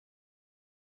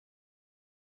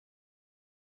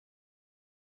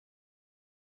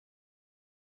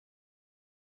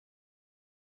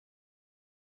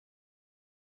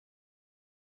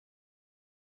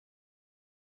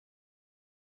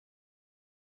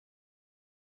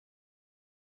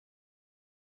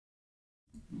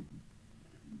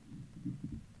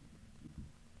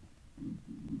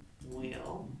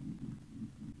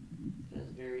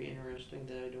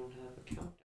interesting that I don't have a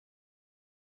countdown.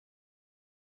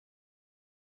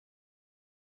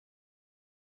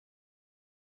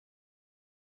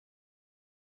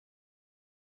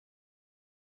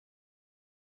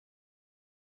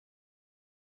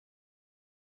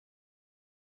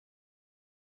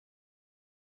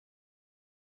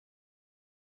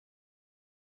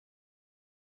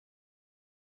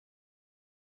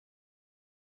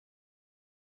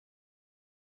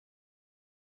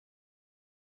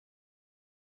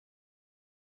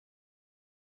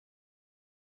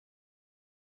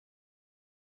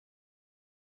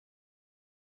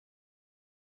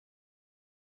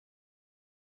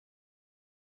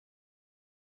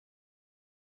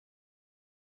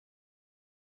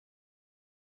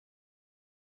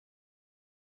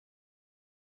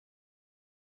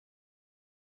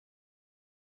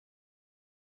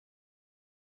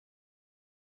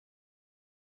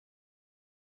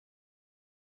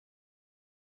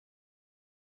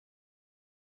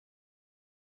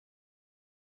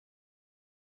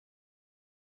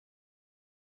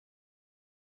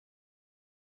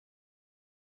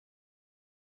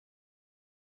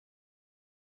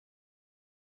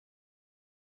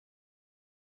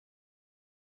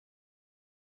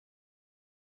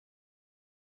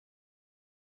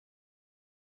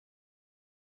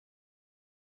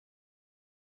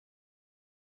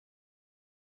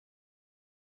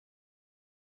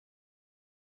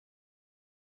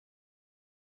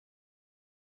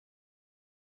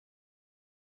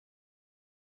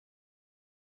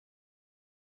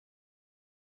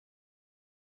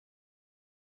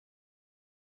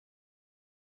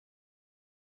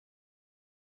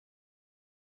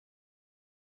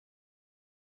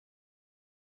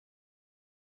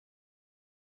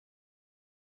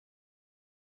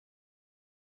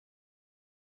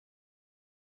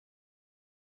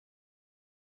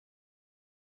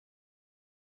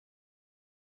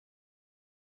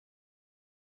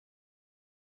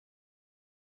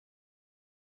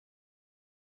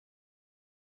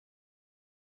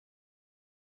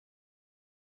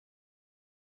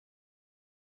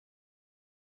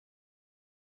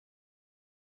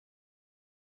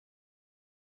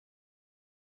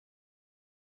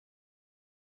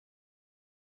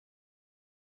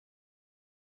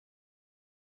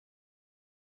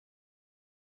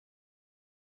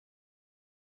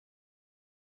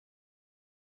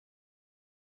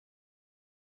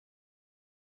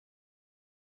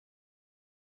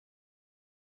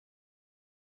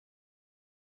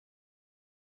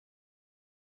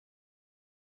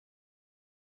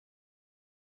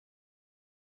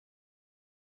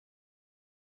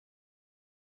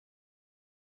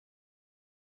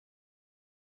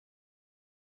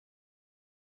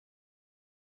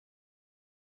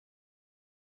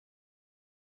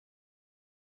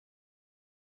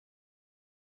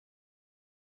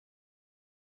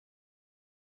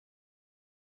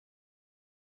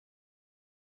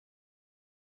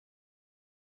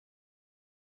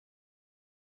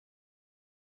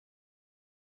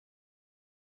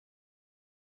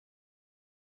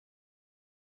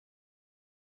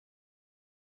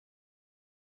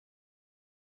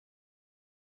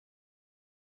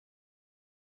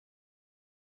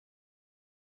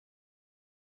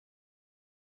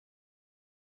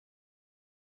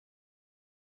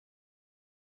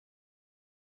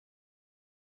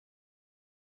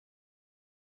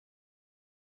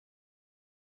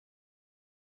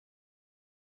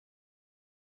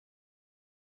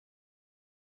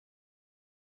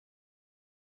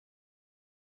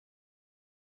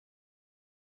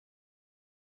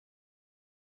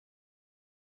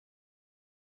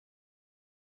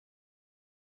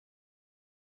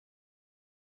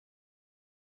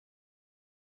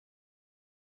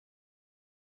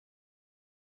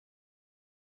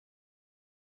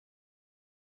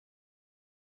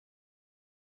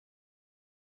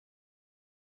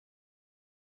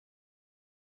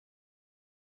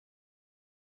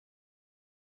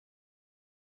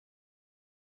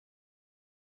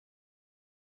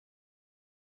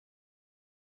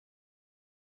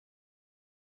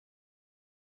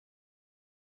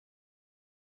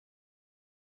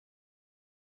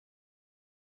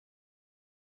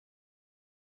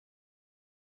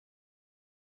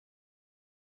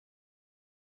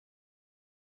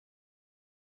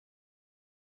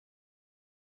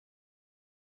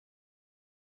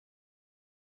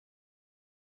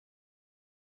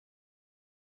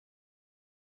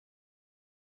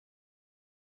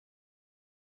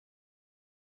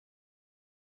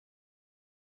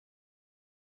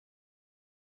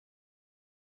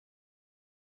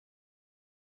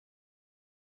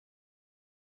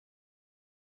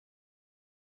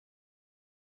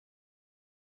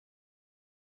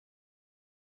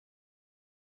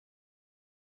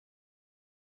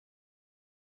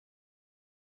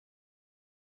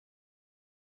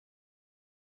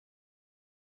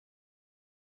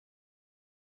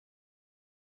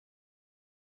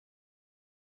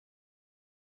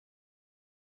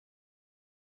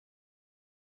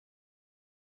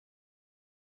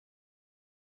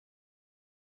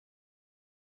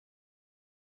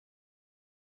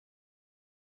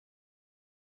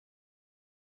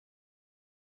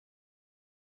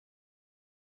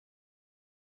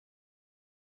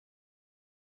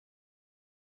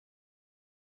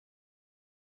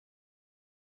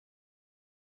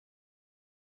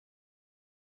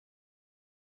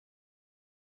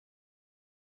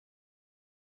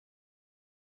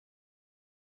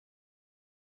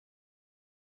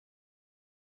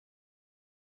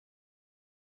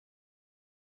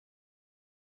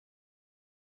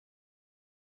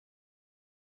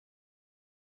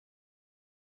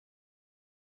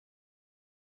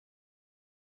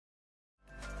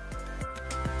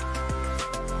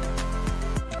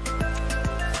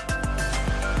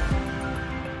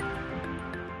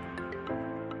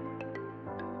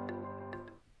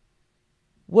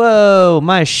 Whoa,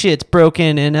 my shit's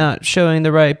broken and not showing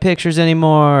the right pictures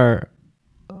anymore.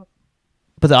 But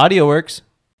the audio works.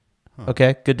 Huh.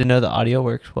 Okay, good to know the audio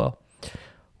works well.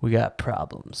 We got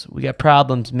problems. We got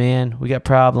problems, man. We got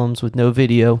problems with no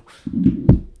video. Maybe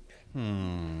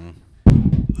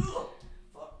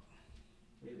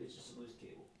it's just a loose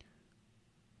cable.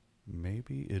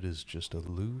 Maybe it is just a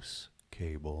loose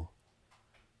cable.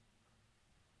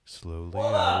 Slowly,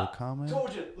 I will comment.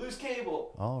 Told you, loose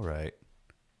cable. All right.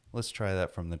 Let's try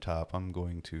that from the top. I'm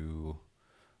going to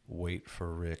wait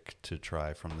for Rick to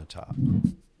try from the top.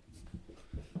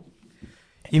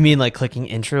 You mean like clicking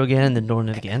intro again and then doing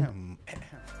it again?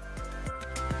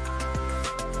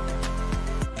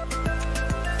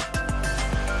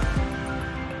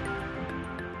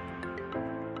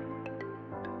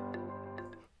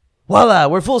 Voila,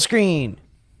 we're full screen.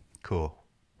 Cool.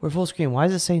 We're full screen. Why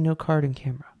does it say no card in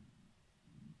camera?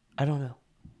 I don't know.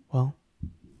 Well,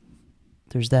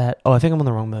 there's that. Oh, I think I'm on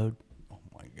the wrong mode. Oh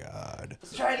my god.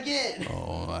 Let's try it again.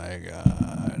 Oh my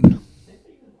god.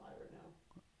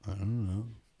 I don't know.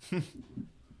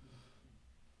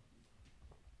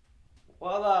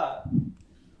 Voila.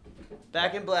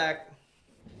 Back in black.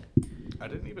 I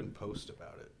didn't even post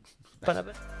about it.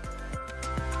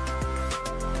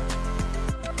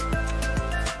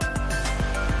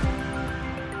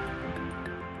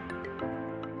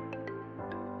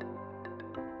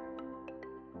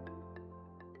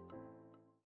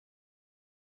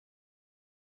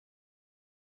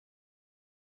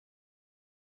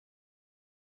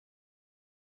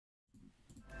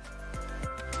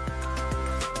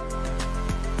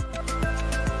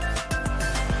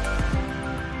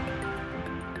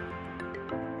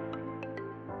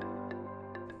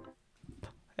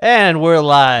 And we're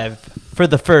live for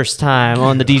the first time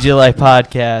on the DJ Life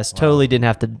podcast. Wow. Totally didn't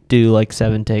have to do like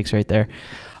 7 takes right there.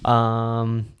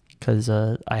 Because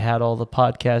I had all the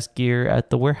podcast gear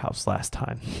at the warehouse last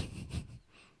time.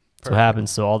 That's what happens.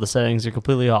 So all the settings are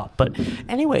completely off. But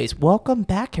anyways, welcome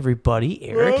back, everybody.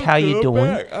 Erik, how you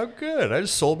doing? I'm good. I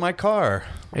just sold my car.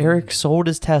 Erik sold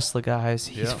his Tesla, guys.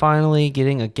 He's finally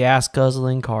getting a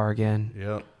gas-guzzling car again.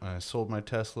 Yep. I sold my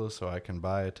Tesla so I can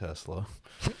buy a Tesla.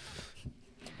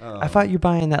 I thought you were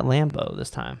buying that Lambo this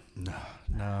time.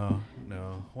 No.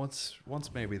 Once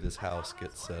maybe this house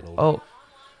gets settled. Oh,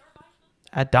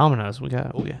 at Domino's, we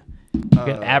got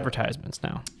advertisements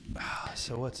now.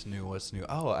 So what's new?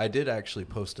 Oh, I did actually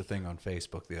post a thing on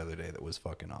Facebook the other day that was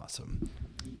fucking awesome.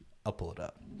 I'll pull it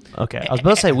up. Okay, I was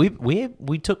about to say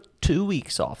we took 2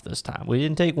 weeks off this time. We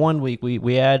didn't take 1 week.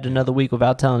 We added another week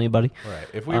without telling anybody. Right.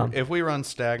 If we run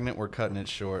stagnant, we're cutting it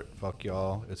short. Fuck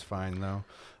y'all. It's fine though.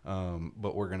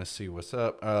 But we're gonna see what's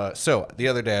up. So the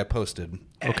other day I posted.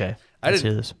 Okay.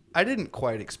 I didn't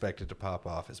quite expect it to pop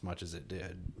off as much as it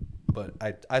did, but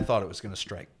I thought it was gonna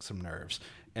strike some nerves.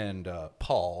 And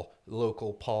Paul,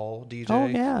 local Paul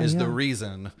DJ, is the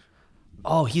reason.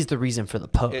 Oh, he's the reason for the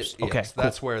post. Okay, yes, cool.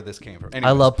 That's where this came from. Anyways,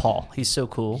 I love Paul. He's so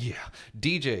cool. Yeah.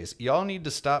 DJs, y'all need to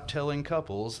stop telling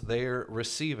couples they're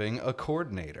receiving a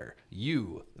coordinator.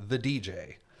 You, the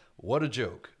DJ. What a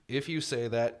joke. If you say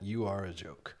that, you are a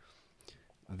joke.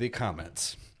 The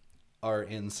comments are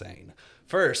insane.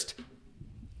 First,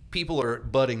 people are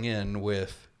butting in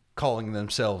with calling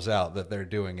themselves out that they're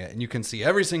doing it. And you can see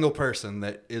every single person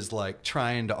that is like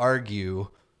trying to argue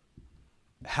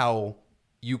how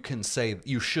you can say,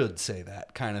 you should say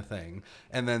that kind of thing.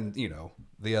 And then,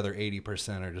 the other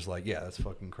 80% are just like, yeah, that's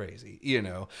fucking crazy,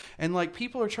 And like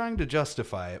people are trying to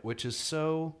justify it, which is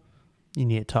so... You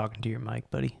need to talk into your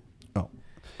mic, buddy. Oh.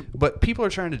 But people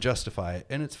are trying to justify it,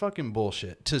 and it's fucking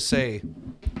bullshit to say...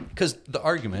 Because the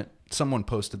argument, someone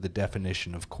posted the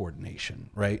definition of coordination,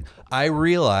 right? I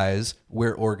realize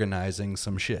we're organizing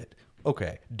some shit.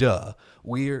 Okay, duh.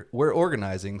 We're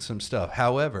organizing some stuff.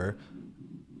 However...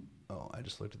 Oh, I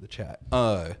just looked at the chat.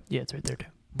 Yeah, it's right there too.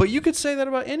 But you could say that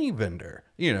about any vendor.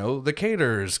 The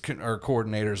caterers are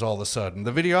coordinators all of a sudden.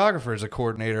 The videographer is a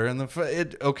coordinator, and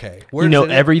okay.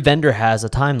 Every vendor has a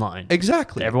timeline.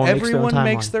 Exactly. Everyone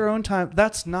makes their own time.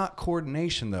 That's not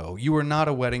coordination, though. You are not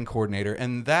a wedding coordinator,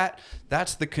 and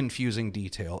that's the confusing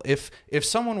detail. If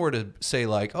someone were to say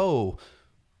like, "Oh,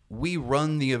 we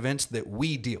run the events that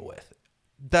we deal with,"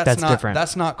 That's not different.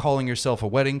 That's not calling yourself a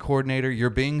wedding coordinator. You're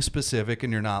being specific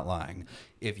and you're not lying.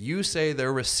 If you say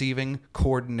they're receiving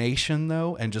coordination,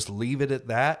 though, and just leave it at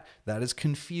that, that is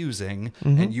confusing,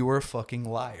 and you are a fucking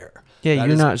liar. Yeah,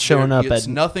 you're not showing up It's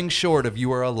nothing short of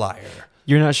you are a liar.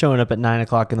 You're not showing up at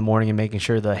 9:00 in the morning and making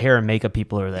sure the hair and makeup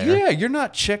people are there. Yeah, you're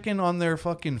not checking on their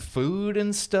fucking food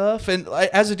and stuff. And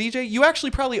as a DJ, you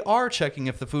actually probably are checking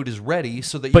if the food is ready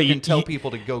so that you can tell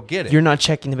people to go get it. You're not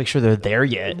checking to make sure they're there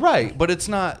yet. Right, but it's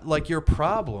not like your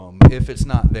problem if it's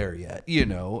not there yet, you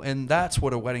know? And that's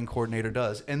what a wedding coordinator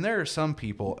does. And there are some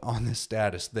people on this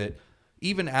status that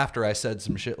even after I said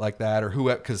some shit like that, or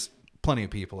because plenty of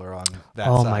people are on that side.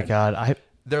 Oh my God.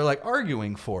 They're like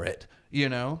arguing for it, you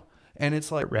know? And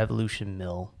it's like Revolution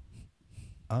Mill.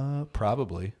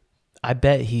 Probably. I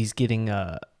bet he's getting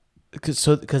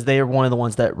because they are one of the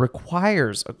ones that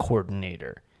requires a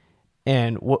coordinator.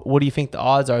 And what do you think the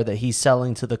odds are that he's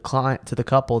selling to the client, to the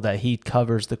couple, that he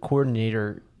covers the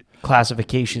coordinator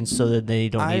classification so that they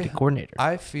don't need a coordinator?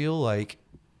 I feel like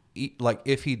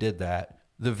if he did that,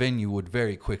 the venue would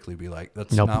very quickly be like,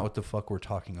 that's not what the fuck we're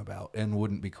talking about, and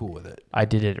wouldn't be cool with it. I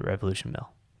did it at Revolution Mill.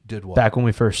 Did what? Back when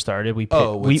we first started, we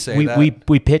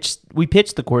pitched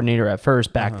the coordinator at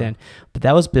first back then, but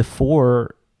that was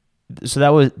before. So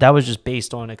that was just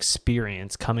based on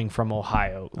experience coming from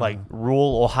Ohio. Like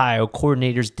rural Ohio,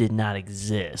 coordinators did not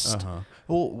exist.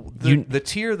 Well, the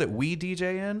tier that we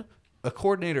DJ in, a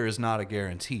coordinator is not a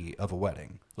guarantee of a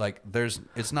wedding. Like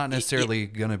it's not necessarily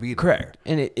going to be there. Correct.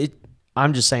 And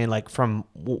I'm just saying, like, from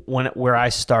where I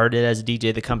started as a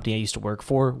DJ, the company I used to work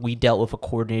for, we dealt with a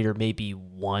coordinator maybe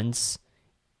once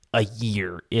a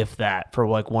year, if that, for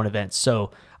like one event.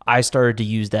 So I started to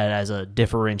use that as a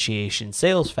differentiation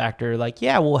sales factor. Like,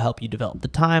 yeah, we'll help you develop the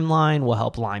timeline. We'll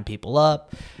help line people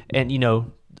up. And, you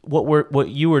know, what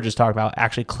you were just talking about,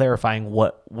 actually clarifying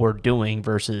what we're doing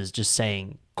versus just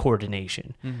saying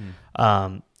coordination.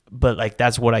 But like,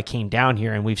 that's what I came down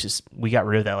here, and we got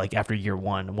rid of that like after year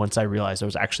one. Once I realized there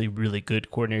was actually really good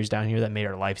coordinators down here that made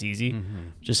our lives easy,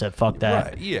 just said fuck that.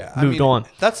 Right, yeah. Moved on.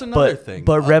 That's another thing.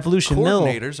 But Revolution Mill,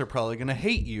 coordinators are probably going to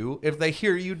hate you if they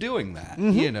hear you doing that.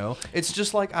 You know, it's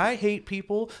just like I hate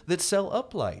people that sell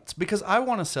uplights because I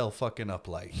want to sell fucking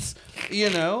uplights.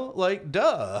 You know, like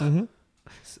duh.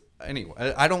 Anyway,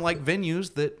 I don't like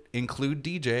venues that include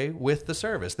DJ with the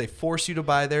service. They force you to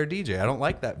buy their DJ. I don't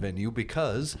like that venue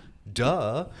because,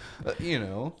 duh, you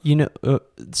know.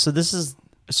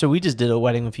 So we just did a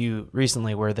wedding with you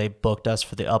recently where they booked us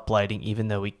for the uplighting, even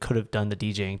though we could have done the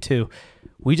DJing too.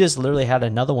 We just literally had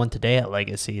another one today at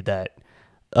Legacy that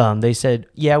they said,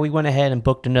 yeah, we went ahead and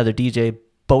booked another DJ,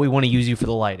 but we want to use you for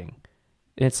the lighting.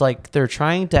 And it's like they're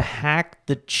trying to hack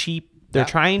the cheap. They're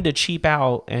trying to cheap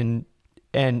out and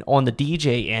on the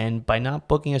DJ end by not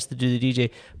booking us to do the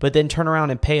DJ, but then turn around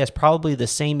and pay us probably the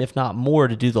same, if not more,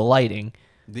 to do the lighting.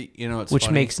 It's which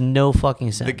funny. Makes no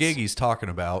fucking sense. The gig he's talking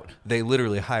about, they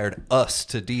literally hired us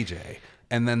to DJ,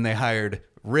 and then they hired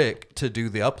Rick to do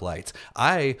the uplights.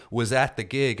 I was at the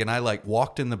gig, and I like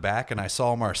walked in the back, and I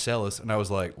saw Marcellus, and I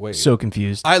was like, wait. So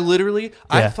confused. I literally,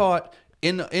 I thought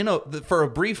for a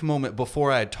brief moment before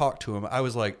I had talked to him, I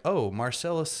was like, oh,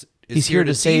 Marcellus he's here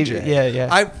to save DJ. Yeah.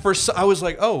 I was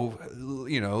like, oh,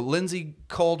 you know, Lindsay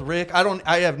called Rick.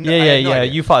 I have no idea. idea.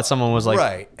 You thought someone was like,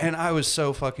 right. And I was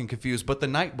so fucking confused. But the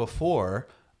night before,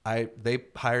 they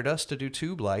hired us to do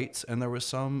tube lights, and there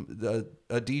was a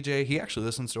DJ. He actually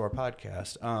listens to our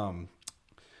podcast. I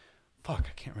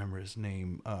can't remember his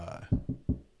name. I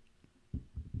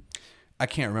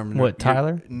can't remember. What,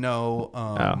 Tyler?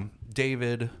 No,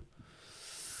 David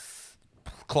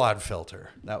Clodfelter.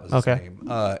 That was his name.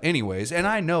 Anyways, and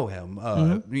I know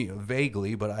him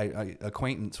vaguely, but I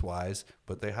acquaintance-wise.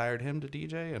 But they hired him to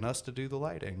DJ and us to do the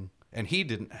lighting, and he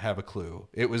didn't have a clue.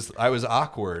 I was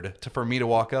awkward for me to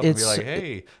walk up and be like,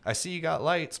 "Hey, I see you got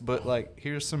lights, but like,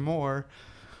 here's some more."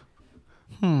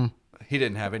 He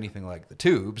didn't have anything like the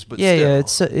tubes, but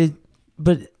still.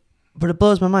 But it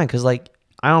blows my mind because like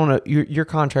I don't know, your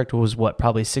contract was what,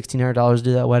 probably $1,600 to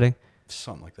do that wedding,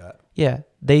 something like that. Yeah,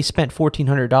 they spent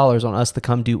 $1,400 on us to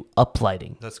come do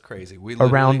uplighting. That's crazy. We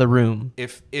around the room.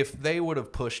 If they would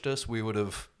have pushed us, we would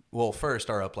have. Well, first,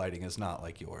 our uplighting is not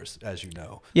like yours, as you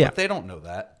know. Yeah, but they don't know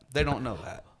that. They don't know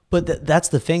that. But that's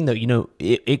the thing, though. You know,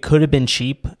 it could have been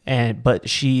cheap, but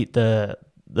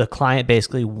the client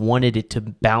basically wanted it to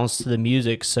bounce to the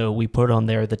music, so we put on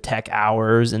there the tech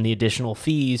hours and the additional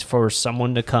fees for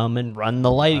someone to come and run the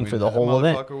lighting for the whole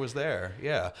event. Motherfucker was there,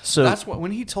 yeah. So that's what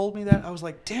when he told me that, I was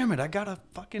like, "Damn it! I got a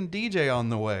fucking DJ on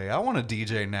the way. I want a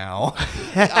DJ now."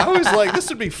 I was like, "This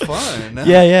would be fun."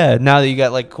 Yeah. Now that you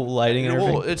got like cool lighting and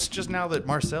everything. Well, it's just now that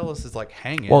Marcellus is like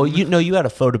hanging. Well, you had a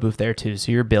photo booth there too,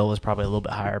 so your bill was probably a little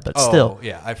bit higher, but still.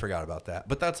 Yeah, I forgot about that.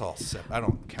 But that's all. I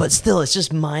don't count. But still, it's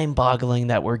just mind-boggling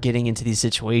that we're getting into these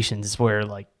situations where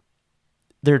like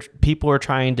people are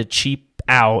trying to cheap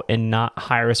out and not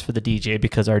hire us for the DJ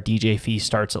because our DJ fee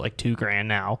starts at like $2,000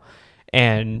 now,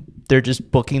 and they're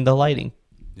just booking the lighting.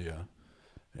 Yeah.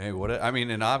 Hey, I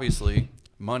mean, and obviously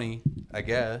money, I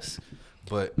guess.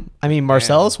 But I mean,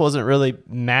 Marcellus wasn't really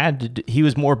mad. He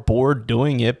was more bored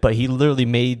doing it, but he literally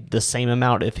made the same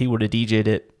amount if he would have DJ'd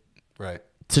it. Right.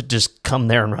 To just come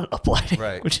there and run up lighting,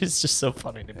 right. Which is just so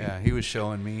funny to me. Yeah, he was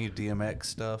showing me DMX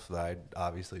stuff that I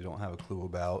obviously don't have a clue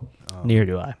about. Neither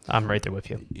do I. I'm right there with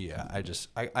you. Yeah,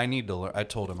 I need to learn. I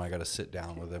told him I got to sit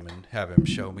down with him and have him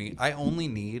show me. I only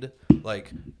need,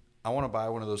 like, I want to buy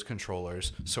one of those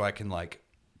controllers so I can, like,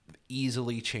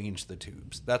 easily change the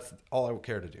tubes. That's all I would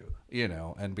care to do, you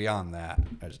know, and beyond that,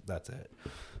 that's it.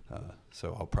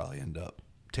 So I'll probably end up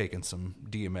taking some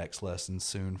DMX lessons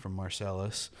soon from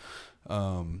Marcellus.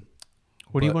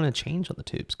 What do you want to change on the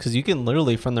tubes? Because you can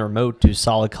literally from the remote do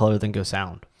solid color, then go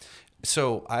sound.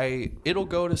 So it'll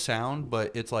go to sound,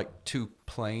 but it's like too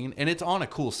plain, and it's on a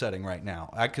cool setting right now.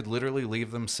 I could literally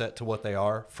leave them set to what they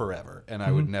are forever, and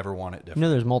I would never want it different. You know,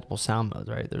 there's multiple sound modes,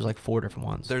 right? There's like 4 different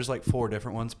ones. There's like 4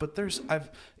 different ones, but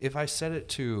if I set it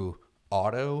to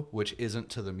auto, which isn't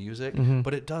to the music,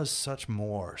 but it does such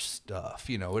more stuff.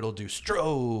 You know, it'll do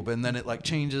strobe, and then it like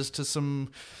changes to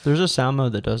some. There's a sound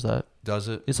mode that does that. Does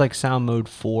it? It's like sound mode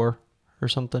 4 or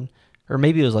something. Or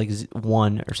maybe it was like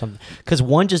 1 or something. Because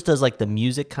 1 just does like the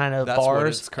music kind of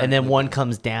bars, and then 1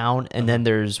 comes down, and then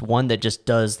there's 1 that just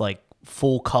does like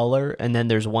full color, and then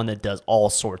there's 1 that does all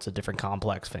sorts of different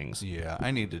complex things. Yeah,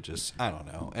 I need to just, I don't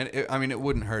know. And I mean, it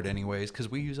wouldn't hurt anyways, because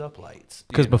we use uplights.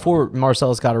 Because before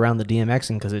Marcellus got around the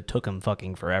DMXing, because it took him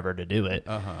fucking forever to do it,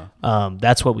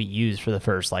 that's what we used for the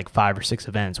first like 5 or 6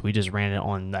 events. We just ran it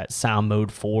on that sound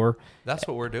mode 4. That's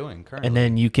what we're doing currently. And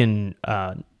then you can...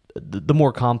 the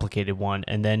more complicated one,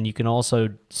 and then you can also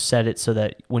set it so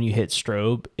that when you hit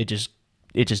strobe, it just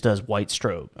does white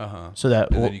strobe. So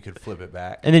that and then you can flip it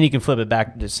back. And then you can flip it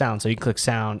back to sound. So you click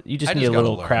sound. You just need a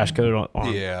little crash code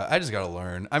on. Yeah, I just got to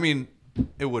learn. I mean,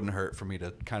 it wouldn't hurt for me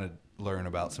to kind of learn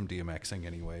about some DMXing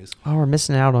anyways. Oh, we're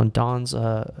missing out on Don's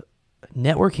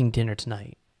networking dinner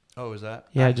tonight. Oh, is that?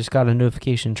 Yeah, I just got a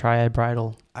notification. Triad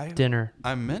Bridal dinner.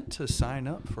 I meant to sign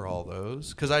up for all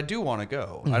those because I do want to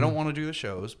go. I don't want to do the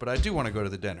shows, but I do want to go to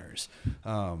the dinners.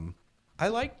 I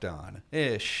like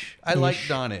Don-ish. I like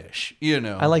Don-ish, you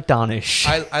know. I like Don-ish.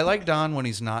 I like Don when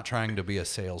he's not trying to be a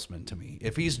salesman to me.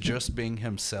 If he's just being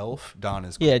himself, Don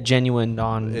is cool. Yeah, genuine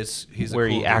Don. He's where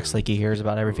cool he acts like he hears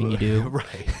about everything you do.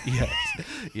 Right. Yes.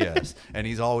 Yes. And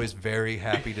he's always very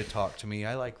happy to talk to me.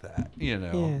 I like that, you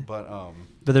know. Yeah.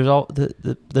 But there's all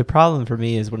the problem for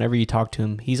me is whenever you talk to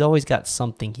him, he's always got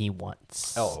something he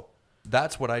wants. Oh.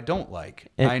 That's what I don't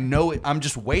like. I know it. I'm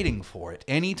just waiting for it.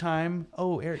 Anytime.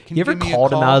 Oh, Erik, can you give me a call? You ever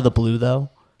called him out of the blue,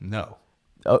 though? No.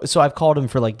 Oh, so I've called him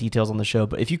for like details on the show,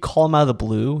 but if you call him out of the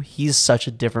blue, he's such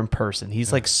a different person.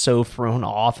 He's like so thrown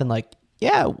off and like,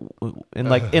 yeah. And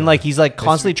like he's like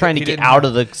constantly trying to get out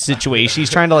of the situation.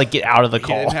 He's trying to like get out of the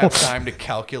call. He didn't have time to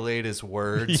calculate his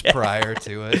words prior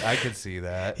to it. I could see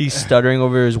that. He's stuttering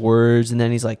over his words, and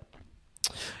then he's like,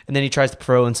 and then he tries to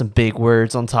throw in some big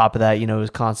words on top of that, you know, his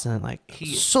constant like,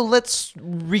 so let's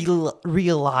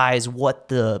realize what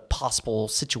the possible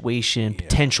situation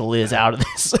potential is out of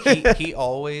this. he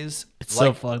always, it's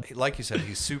so fun. Like you said,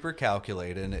 he's super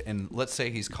calculated. And let's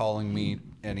say he's calling me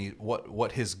and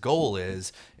what his goal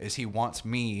is he wants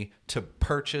me to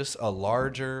purchase a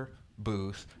larger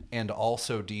booth and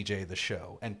also DJ the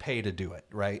show and pay to do it.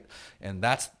 Right. And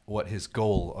that's what his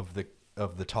goal of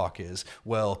the talk is.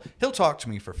 Well, he'll talk to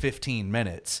me for 15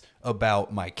 minutes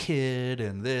about my kid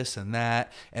and this and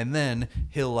that, and then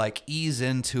he'll like ease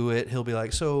into it. He'll be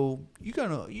like, so you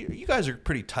guys are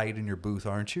pretty tight in your booth,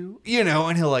 aren't you? You know,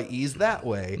 and he'll like ease that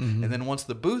way. And then once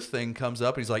the booth thing comes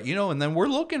up, he's like, you know, and then we're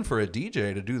looking for a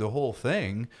DJ to do the whole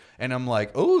thing. And I'm like,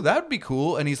 oh, that'd be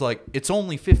cool. And he's like, it's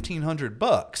only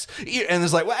 $1,500. And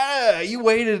it's like, wow, you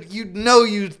waited, you know,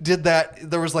 you did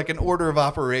that. There was like an order of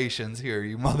operations here,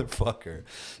 you motherfucker.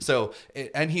 So,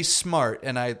 and he's smart,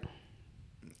 and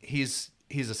he's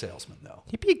a salesman though.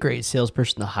 He'd be a great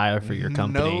salesperson to hire for your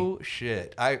company. No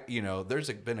shit. There's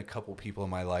been a couple people in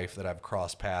my life that I've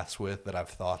crossed paths with that I've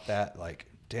thought that like,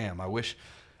 damn, I wish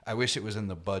it was in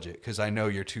the budget because I know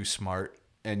you're too smart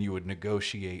and you would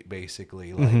negotiate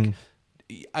basically like.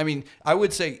 I mean, I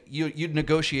would say you'd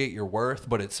negotiate your worth,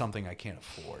 but it's something I can't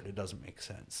afford. It doesn't make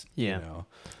sense. Yeah. You know?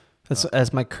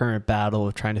 That's my current battle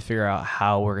of trying to figure out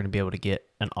how we're going to be able to get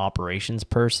an operations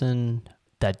person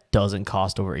that doesn't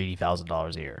cost over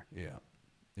 $80,000 a year. Yeah.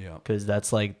 Yeah. Because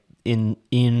that's like in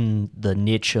the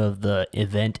niche of the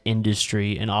event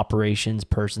industry, an operations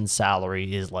person's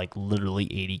salary is like literally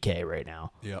 $80K right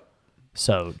now. Yeah.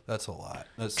 So that's a lot.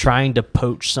 That's trying to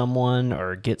poach someone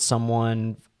or get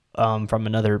someone from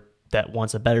another that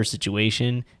wants a better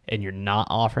situation and you're not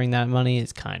offering that money,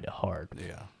 it's kind of hard.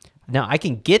 Yeah. Now I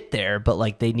can get there, but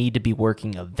like they need to be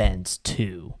working events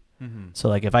too. So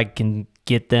like if I can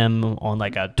get them on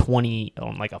like a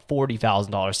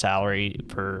 $40,000 salary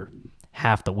for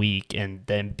half the week and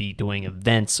then be doing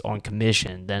events on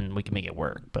commission, then we can make it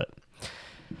work. But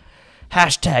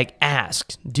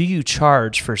 #ask, do you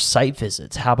charge for site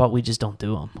visits? How about we just don't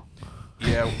do them?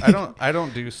 Yeah, I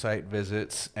don't do site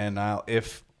visits, and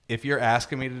if you're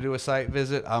asking me to do a site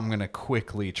visit, I'm gonna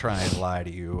quickly try and lie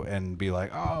to you and be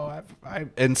like, oh,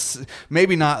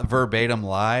 maybe not verbatim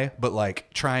lie, but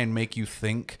like try and make you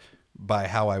think by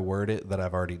how I word it that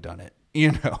I've already done it.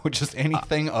 You know, just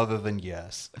anything other than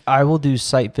yes. I will do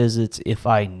site visits if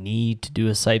I need to do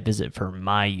a site visit for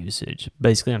my usage.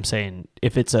 Basically, I'm saying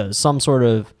if it's some sort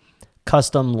of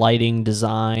custom lighting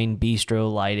design,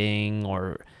 bistro lighting,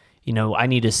 or I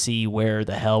need to see where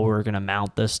the hell we're going to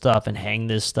mount this stuff and hang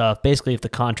this stuff. Basically, if the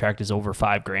contract is over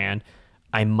 $5,000,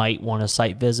 I might want a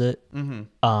site visit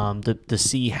to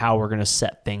see how we're going to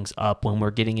set things up when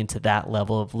we're getting into that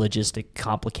level of logistic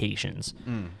complications.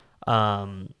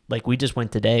 Like we just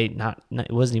went today,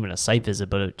 it wasn't even a site visit,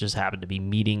 but it just happened to be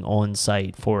meeting on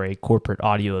site for a corporate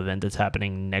audio event that's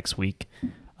happening next week.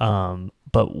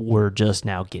 But we're just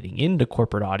now getting into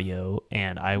corporate audio,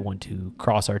 and I want to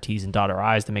cross our T's and dot our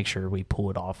I's to make sure we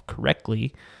pull it off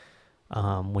correctly.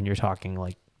 When you're talking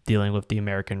like dealing with the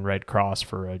American Red Cross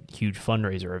for a huge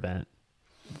fundraiser event.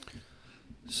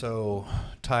 So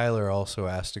Tyler also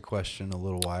asked a question a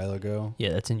little while ago. Yeah,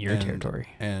 that's in your territory.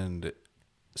 And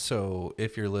so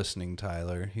if you're listening,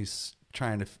 Tyler, he's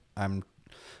trying to, I'm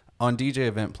on DJ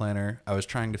Event Planner. I was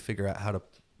trying to figure out how to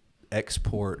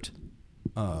export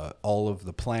all of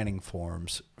the planning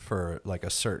forms for like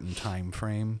a certain time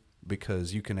frame,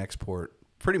 because you can export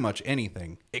pretty much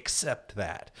anything except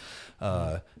that.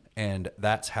 And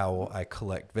that's how I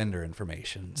collect vendor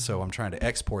information. So I'm trying to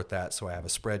export that so I have a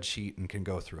spreadsheet and can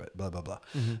go through it, blah, blah,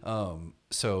 blah.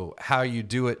 So how you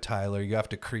do it, Tyler, you have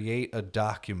to create a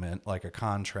document, like a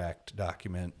contract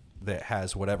document that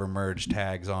has whatever merge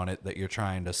tags on it that you're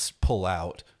trying to pull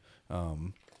out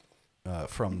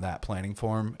from that planning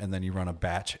form, and then you run a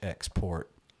batch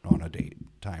export on a date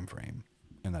time frame,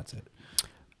 and that's it.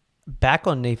 Back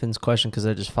on Nathan's question, because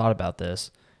I just thought about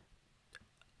this.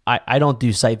 I don't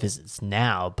do site visits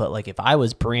now, but like if I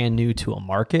was brand new to a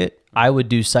market, I would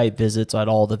do site visits at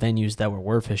all the venues that were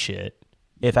worth a shit.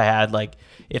 If I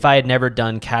had never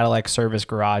done Cadillac Service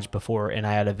Garage before and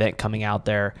I had an event coming out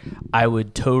there, I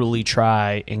would totally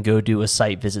try and go do a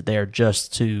site visit there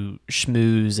just to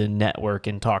schmooze and network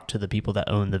and talk to the people that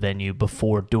own the venue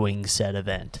before doing said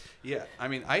event. Yeah, I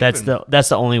mean, that's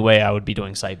the only way I would be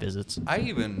doing site visits.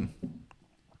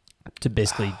 To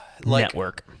basically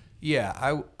network.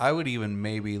 Yeah, I would even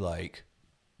maybe like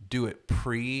do it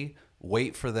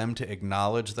wait for them to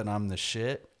acknowledge that I'm the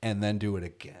shit, and then do it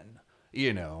again.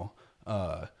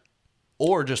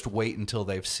 Or just wait until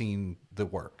they've seen the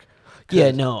work.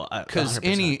 Yeah, no, because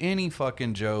any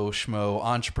fucking Joe Schmo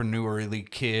entrepreneurially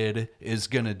kid is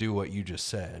gonna do what you just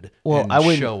said. Well, and I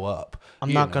would show up.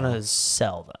 I'm not gonna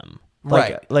sell them.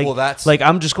 Right. Well, that's like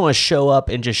I'm just going to show up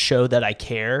and just show that I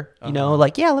care.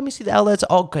 Like, yeah, let me see the outlets.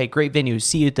 Okay, great venue.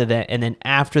 See you at the event, and then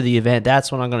after the event,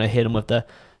 that's when I'm going to hit them with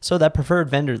that preferred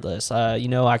vendor list.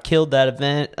 I killed that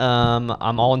event.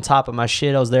 I'm all on top of my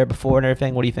shit. I was there before and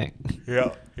everything. What do you think?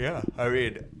 Yeah. I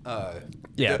mean,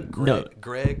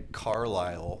 Greg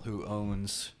Carlisle, who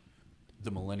owns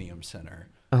the Millennium Center,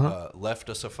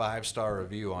 left us a 5-star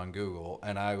review on Google,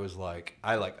 and I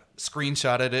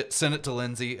screenshotted it, sent it to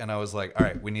Lindsay, and I was like, all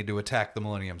right, we need to attack the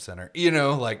Millennium Center.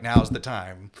 Like now's the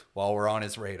time while we're on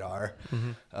his radar,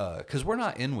 because we're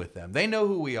not in with them. They know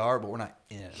who we are, but we're not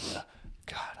in.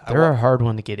 God, they're a hard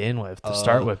one to get in with to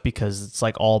start with, because it's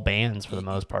like all bands for the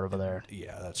most part over there.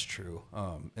 Yeah, that's true.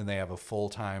 And they have a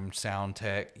full-time sound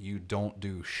tech. You don't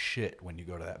do shit when you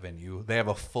go to that venue. They have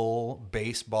a full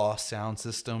bass boss sound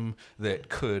system that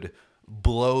could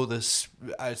blow this.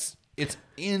 It's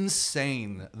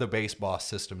insane, the bass boss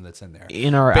system that's in there.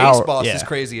 Bass boss is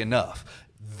crazy enough.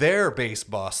 Their bass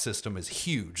boss system is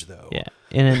huge, though. Yeah,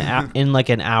 in like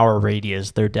an hour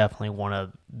radius, they're definitely one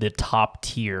of the top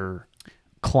tier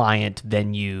client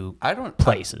venue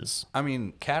places. I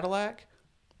mean, Cadillac,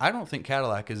 I don't think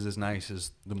Cadillac is as nice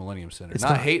as the Millennium Center. It's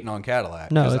not hating on Cadillac,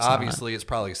 because obviously it's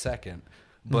probably second,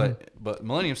 but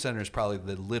Millennium Center is probably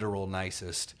the literal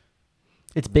nicest.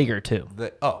 It's bigger too.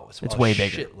 It's way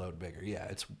bigger. Shitload bigger. Yeah,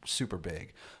 it's super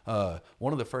big.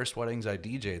 One of the first weddings I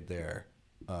DJ'd there,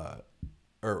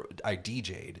 or I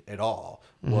DJ'd at all,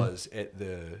 was at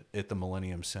the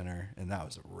Millennium Center, and that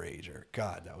was a rager.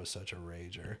 God, that was such a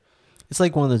rager. It's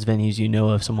like one of those venues, you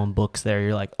know, if someone books there,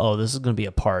 you're like, oh, this is going to be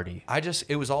a party.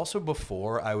 It was also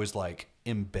before I was like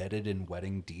embedded in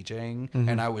wedding DJing,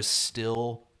 and I was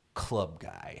still club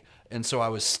guy. And so I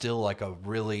was still like a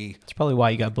really... That's probably why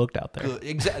you got booked out there.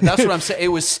 Exactly. That's what I'm saying. It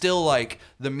was still like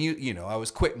I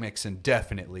was quick mixing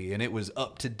definitely, and it was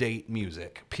up to date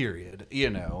music, period,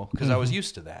 because I was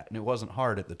used to that, and it wasn't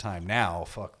hard at the time. Now,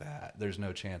 fuck that. There's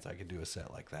no chance I could do a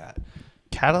set like that.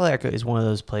 Cadillac is one of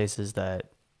those places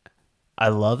that I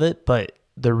love it, but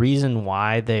the reason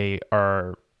why they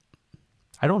are,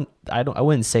 I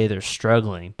wouldn't say they're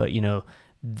struggling, but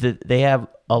they have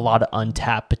a lot of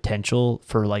untapped potential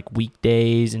for like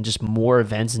weekdays and just more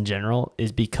events in general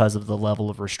is because of the level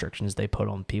of restrictions they put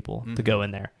on people to go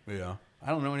in there. Yeah. I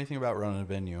don't know anything about running a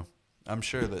venue. I'm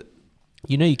sure that...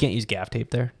 You can't use gaff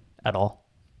tape there at all.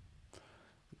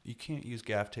 You can't use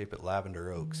gaff tape at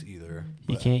Lavender Oaks either.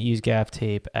 You can't use gaff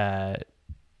tape at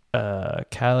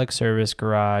Cadillac Service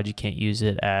Garage. You can't use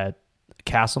it at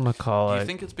Castle McCulloch. Do you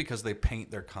think it's because they paint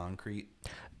their concrete?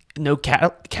 No,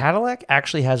 Cadillac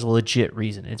actually has a legit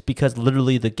reason. It's because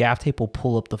literally the gaff tape will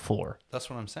pull up the floor. That's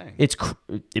what I'm saying. It's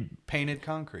painted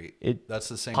concrete. That's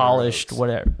the same. Polished,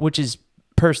 whatever. Which is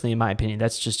personally, in my opinion,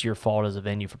 that's just your fault as a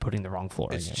venue for putting the wrong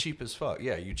flooring. It's in. cheap as fuck.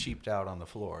 Yeah, you cheaped out on the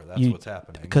floor. That's what's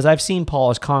happening. Because I've seen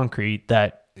polished concrete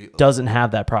that doesn't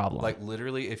have that problem. Like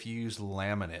literally, if you use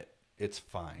laminate, it's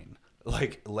fine.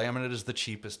 Like laminate is the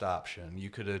cheapest option. You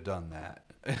could have done that.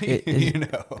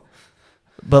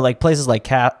 But like places like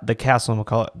the Castle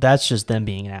McCulloch, that's just them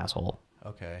being an asshole.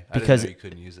 Okay, because I didn't know you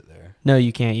couldn't use it there. No,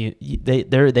 you can't use.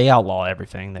 They outlaw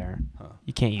everything there. Huh.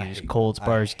 You can't use cold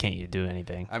spars. You can't do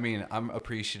anything. I mean, I'm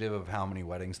appreciative of how many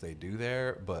weddings they do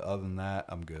there, but other than that,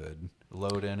 I'm good.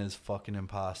 Load in is fucking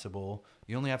impossible.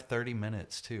 You only have 30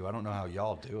 minutes too. I don't know how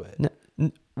y'all do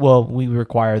it. Well, we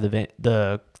require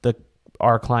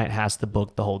our client has to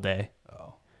book the whole day.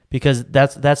 Because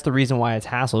that's the reason why it's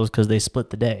hassle is because they split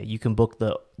the day. You can book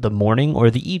the morning or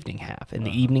the evening half, and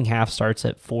the evening half starts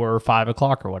at 4 or 5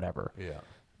 o'clock or whatever. Yeah,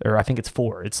 or I think it's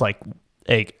 4. It's like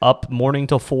up morning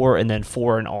till 4 and then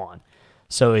 4 and on.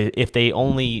 So if they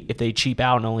cheap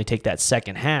out and only take that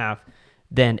second half,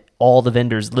 then all the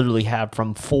vendors literally have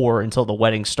from 4 until the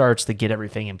wedding starts to get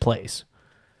everything in place.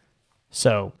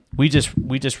 So we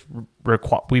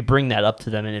bring that up to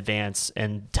them in advance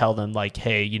and tell them like,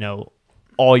 hey,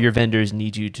 all your vendors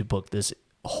need you to book this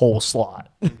whole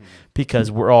slot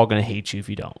because we're all going to hate you if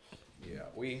you don't. Yeah,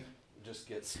 we just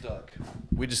get stuck.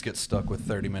 We just get stuck with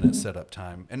 30-minute setup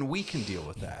time, and we can deal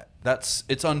with that.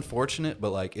 It's unfortunate, but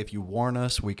like if you warn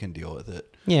us, we can deal with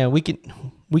it. Yeah, we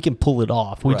can pull it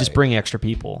off. We just bring extra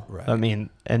people. Right. I mean,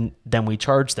 and then we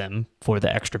charge them for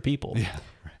the extra people. Yeah.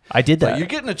 I did that. But you're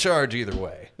getting a charge either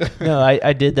way. No,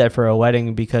 I did that for a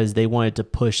wedding because they wanted to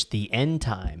push the end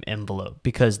time envelope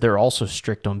because they're also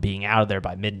strict on being out of there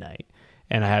by midnight.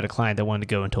 And I had a client that wanted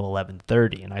to go until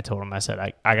 11:30, and I told him, I said,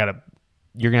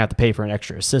 you're gonna have to pay for an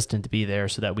extra assistant to be there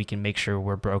so that we can make sure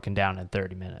we're broken down in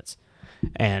 30 minutes.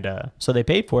 And so they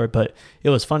paid for it, but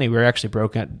it was funny. We were actually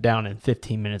broken down in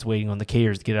 15 minutes waiting on the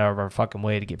caterers to get out of our fucking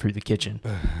way to get through the kitchen.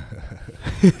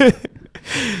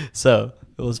 So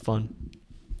it was fun.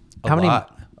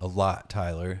 A lot,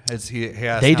 Tyler.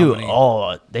 They do a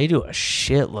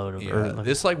shitload of.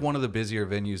 It's like one of the busier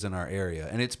venues in our area,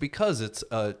 and it's because it's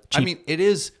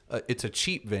it's a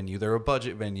cheap venue. They're a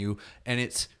budget venue, and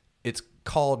it's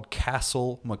called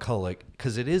Castle McCulloch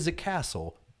because it is a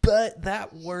castle. But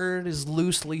that word is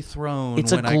loosely thrown.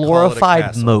 It's a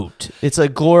glorified moat. It's a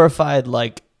glorified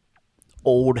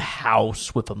old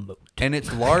house with a moat, and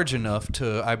it's large enough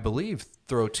to, I believe,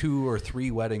 throw 2 or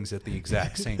 3 weddings at the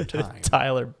exact same time.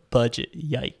 Tyler budget,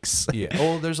 yikes. Yeah.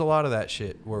 Oh, there's a lot of that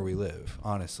shit where we live.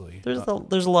 Honestly, there's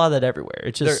a lot of that everywhere.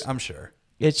 It's just I'm sure.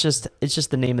 It's just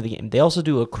the name of the game. They also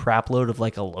do a crap load of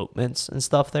elopements and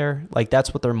stuff there. Like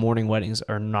that's what their morning weddings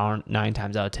are. 9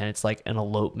 times out of 10, it's like an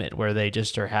elopement where they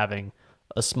just are having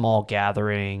a small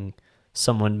gathering.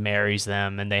 Someone marries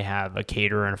them, and they have a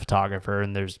caterer and a photographer,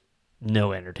 and there's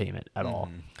no entertainment at all.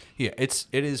 Yeah, it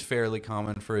is fairly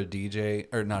common for a DJ,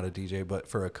 or not a DJ, but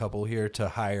for a couple here to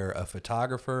hire a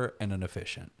photographer and an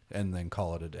officiant and then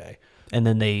call it a day. And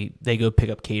then they go pick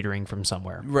up catering from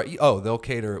somewhere. Right. Oh, they'll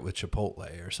cater it with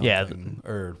Chipotle or something. Yeah.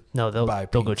 Or they'll buy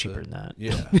pizza. go cheaper than that.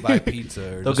 Yeah, buy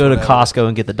pizza. Or they'll go to Costco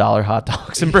and get the $1 hot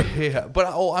dogs and bring. Yeah, but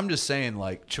I'm just saying,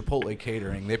 like Chipotle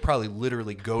catering, they probably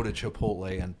literally go to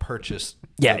Chipotle and purchase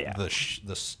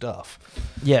the stuff.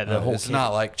 Yeah, the whole. It's not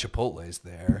like Chipotle's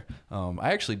there.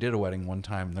 I actually did a wedding one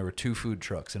time. There were 2 food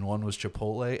trucks, and one was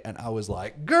Chipotle, and I was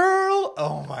like, "Girl,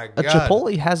 oh my god!" A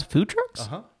Chipotle has food trucks? Uh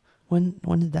huh.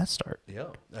 When did that start? Yeah.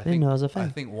 I didn't know it was a thing. I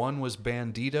think one was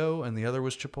Bandito and the other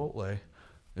was Chipotle.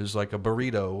 It was like a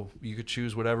burrito. You could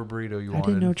choose whatever burrito you wanted. I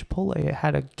didn't know Chipotle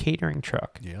had a catering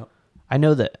truck. Yeah. I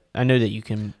know that you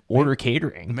can order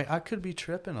catering. I could be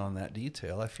tripping on that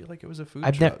detail. I feel like it was a food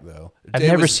I've truck, though. I've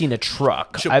never seen a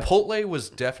truck. Chipotle was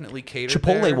definitely catered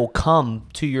Chipotle there. will come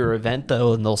to your event,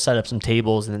 though, and they'll set up some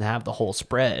tables and then have the whole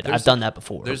spread. I've done that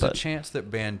before. There's a chance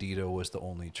that Bandito was the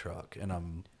only truck, and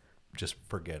I'm just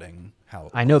forgetting how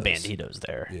it I know was. Bandito's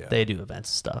there. Yeah. They do events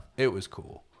and stuff. It was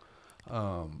cool.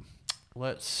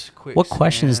 Let's quick. What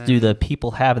questions do the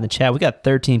people have in the chat? We got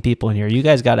 13 people in here. You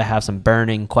guys got to have some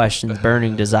burning questions,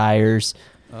 burning desires.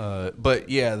 But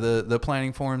yeah, the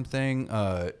planning form thing,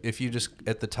 if you just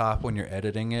at the top when you're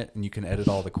editing it, and you can edit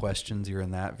all the questions, you're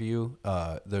in that view,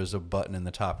 there's a button in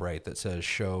the top right that says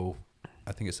show,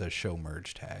 I think it says show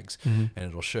merge tags, and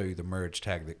it'll show you the merge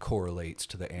tag that correlates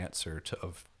to the answer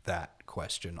of that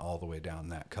question all the way down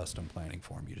that custom planning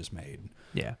form you just made.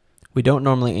 Yeah. We don't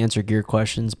normally answer gear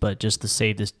questions, but just to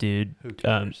save this dude, Who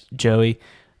cares? Joey,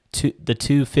 the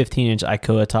two 15-inch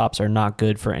Icoa tops are not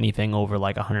good for anything over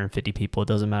like 150 people. It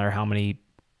doesn't matter how many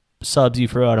subs you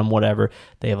throw at them, whatever.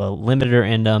 They have a limiter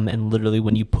in them, and literally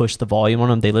when you push the volume on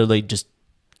them, they literally just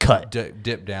cut.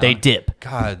 Dip down. They dip.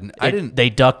 God, They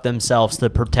duck themselves to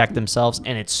protect themselves,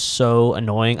 and it's so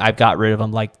annoying. I've got rid of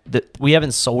them. Like we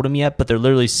haven't sold them yet, but they're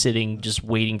literally sitting just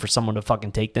waiting for someone to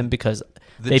fucking take them because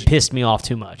they pissed me off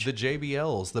too much. The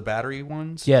JBLs, the battery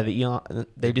ones. Yeah, the Eon,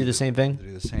 they do the same thing. They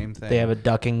do the same thing. They have a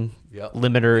ducking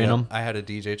limiter in them. I had a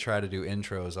DJ try to do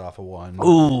intros off of one.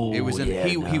 Ooh, it was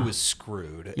he was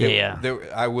screwed.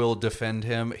 I will defend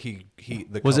him.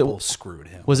 The couple screwed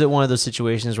him. Was it one of those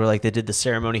situations where like they did the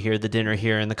ceremony here, the dinner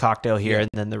here, and the cocktail here, and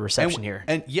then the reception here?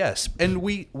 And yes, and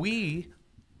we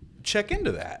check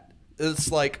into that.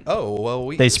 It's like, oh, well,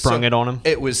 they sprung it on him.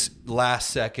 It was last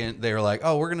second. They were like,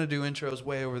 oh, we're going to do intros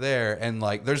way over there. And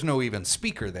like, there's no even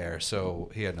speaker there.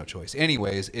 So he had no choice.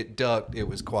 Anyways, it ducked. It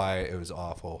was quiet. It was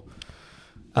awful.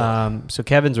 So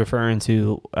Kevin's referring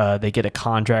to they get a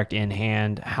contract in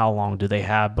hand. How long do they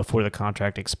have before the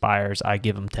contract expires? I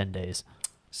give them 10 days.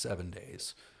 7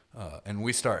 days. And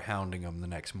we start hounding them the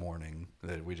next morning.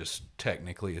 That we just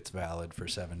technically it's valid for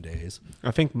 7 days.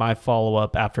 I think my follow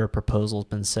up after a proposal's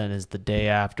been sent is the day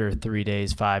after, 3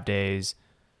 days, 5 days,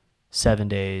 7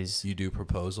 days. You do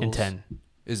proposals? And 10.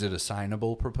 Is it a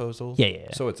signable proposal?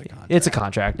 Yeah. So it's a contract. It's a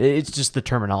contract. It's just the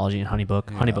terminology in Honeybook.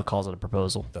 Yeah. Honeybook calls it a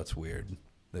proposal. That's weird.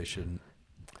 They shouldn't.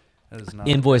 That is not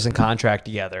invoice and contract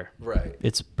together. Right.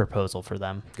 It's a proposal for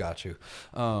them. Got you.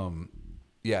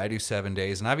 Yeah, I do 7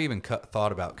 days, and I've even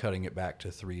thought about cutting it back to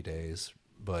 3 days,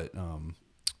 but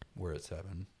we're at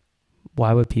 7.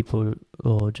 Why would people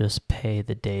just pay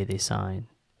the day they sign?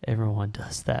 Everyone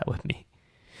does that with me.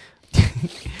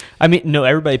 I mean, no,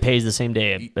 everybody pays the same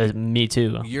day. Me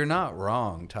too. You're not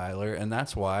wrong, Tyler, and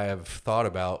that's why I've thought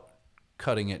about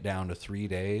cutting it down to 3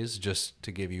 days just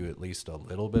to give you at least a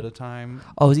little bit of time.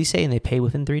 Oh, is he saying they pay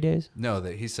within 3 days? No,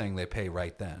 that he's saying they pay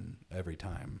right then every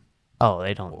time. Oh,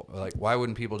 they don't. Like, why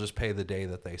wouldn't people just pay the day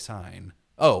that they sign?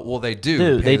 Oh, well, they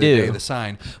do. Pay the day they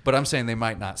sign, but I'm saying they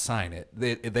might not sign it.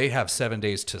 They have 7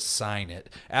 days to sign it.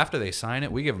 After they sign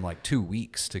it, we give them like 2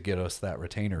 weeks to get us that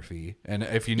retainer fee. And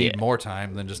if you need more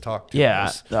time, then just talk to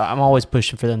us. Yeah, I'm always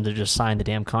pushing for them to just sign the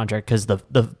damn contract because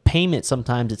the payment,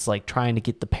 sometimes it's like trying to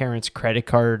get the parents' credit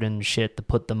card and shit to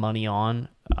put the money on.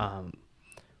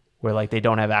 Where like they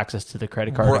don't have access to the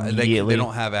credit card immediately. They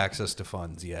don't have access to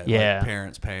funds yet. Yeah. Like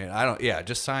parents paying.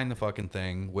 Just sign the fucking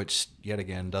thing, which yet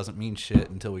again doesn't mean shit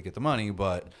until we get the money,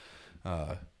 but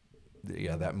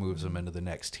that moves them into the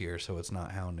next tier, so it's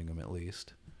not hounding them at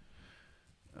least.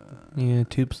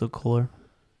 Tubes look cooler.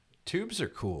 Tubes are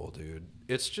cool, dude.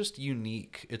 It's just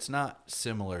unique. It's not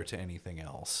similar to anything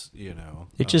else, you know.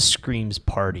 It just screams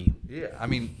party. Yeah, I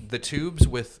mean, the tubes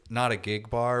with not a gig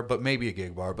bar, but maybe a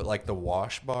gig bar, but like the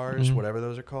wash bars, whatever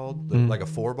those are called, like a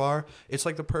 4-bar, it's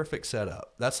like the perfect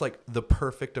setup. That's like the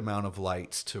perfect amount of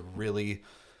lights to really...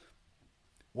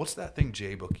 What's that thing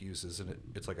J-Book uses? And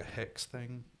it's like a hex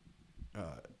thing.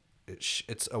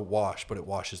 It's a wash, but it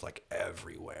washes like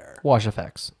everywhere. Wash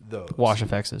effects. Those. Wash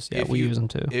effects. Yeah, we use them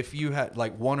too. If you had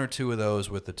like 1 or 2 of those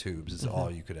with the tubes, is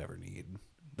all you could ever need.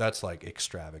 That's like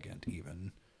extravagant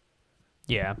even.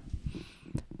 Yeah.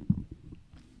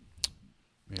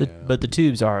 But the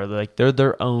tubes are like, they're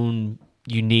their own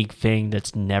unique thing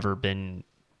that's never been...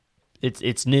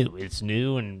 It's new. It's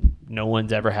new and no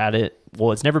one's ever had it.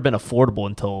 Well, it's never been affordable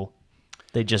until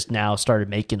they just now started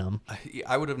making them.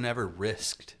 I would have never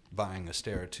risked buying a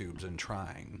Stereotubes and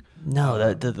trying.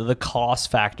 No, the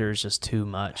cost factor is just too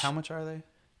much. How much are they?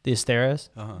 The Asteras.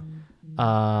 Uh-huh.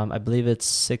 I believe it's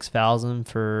 6,000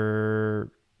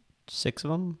 for 6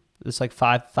 of them. It's like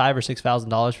 $5 or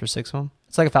 $6,000 for 6 of them.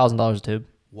 It's like $1,000 a tube.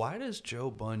 Why does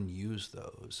Joe Bunn use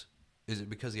those? Is it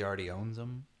because he already owns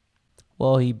them?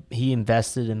 Well, he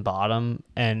invested and bought them,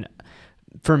 and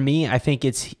for me, I think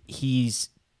it's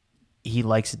he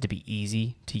likes it to be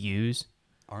easy to use.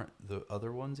 Aren't the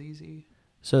other ones easy?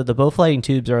 So the Bowflighting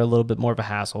tubes are a little bit more of a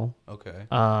hassle. Okay.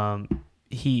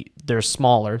 They're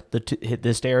smaller. The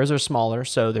Asteras are smaller,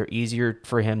 so they're easier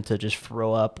for him to just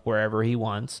throw up wherever he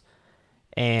wants.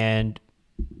 And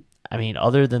I mean,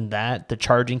 other than that, the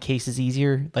charging case is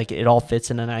easier. Like, it all fits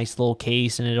in a nice little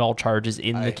case, and it all charges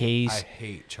in the case. I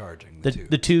hate charging the tubes.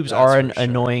 The tubes are an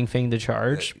annoying thing to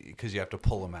charge. Because you have to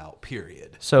pull them out,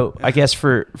 period. So I guess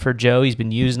for Joe, he's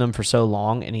been using them for so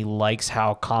long, and he likes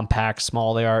how compact,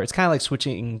 small they are. It's kind of like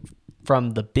switching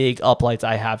from the big uplights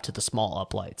I have to the small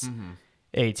uplights. Mm-hmm.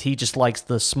 He just likes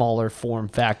the smaller form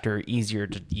factor, easier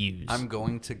to use. I'm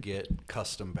going to get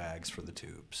custom bags for the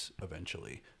tubes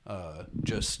eventually.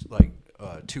 Just like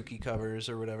Tukey covers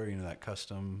or whatever, that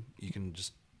custom. You can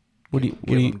just give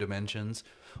them dimensions.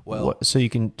 Well, so that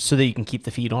you can keep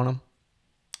the feet on them.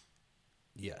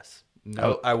 Yes.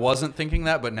 No, I wasn't thinking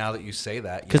that, but now that you say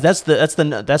that, because that's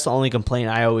the only complaint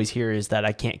I always hear is that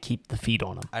I can't keep the feet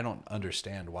on them. I don't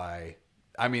understand why.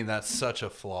 I mean, that's such a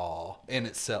flaw in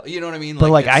itself. You know what I mean?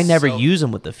 But I never use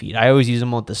them with the feet. I always use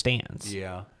them with the stands.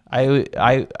 Yeah.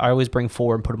 I always bring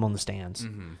 4 and put them on the stands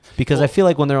because I feel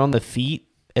like when they're on the feet,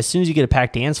 as soon as you get a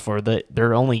packed dance floor,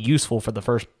 they're only useful for the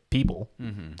first people.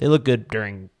 Mm-hmm. They look good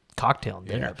during cocktail and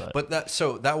dinner, but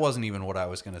that wasn't even what I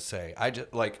was gonna say. I just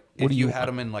if you had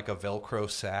them in like a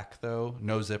Velcro sack though,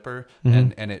 no zipper,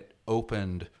 and it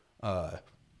opened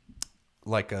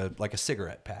like a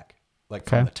cigarette pack,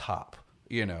 from the top.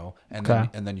 And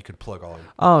then you could plug all your...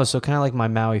 Oh, so kind of like my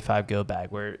Maui 5 Go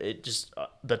bag where it just,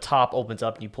 the top opens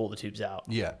up and you pull the tubes out.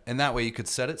 Yeah, and that way you could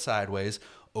set it sideways,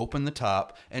 open the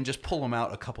top, and just pull them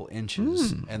out a couple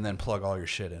inches, and then plug all your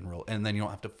shit in, and then you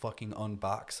don't have to fucking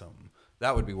unbox them.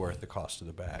 That would be worth the cost of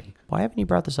the bag. Why haven't you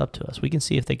brought this up to us? We can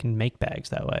see if they can make bags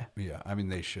that way. Yeah, I mean,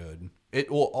 they should.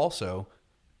 It will also,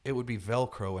 it would be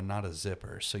Velcro and not a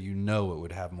zipper, so it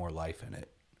would have more life in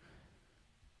it.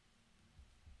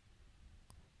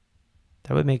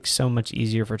 That would make so much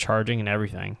easier for charging and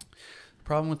everything. The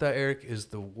problem with that, Eric, is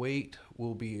the weight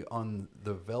will be on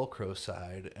the Velcro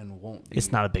side and won't be...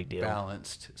 It's not a big deal.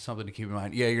 Balanced. Something to keep in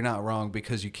mind. Yeah, you're not wrong,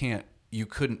 because you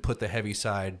couldn't put the heavy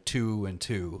side 2 and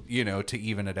 2, to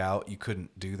even it out. You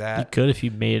couldn't do that. You could if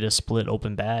you made a split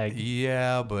open bag.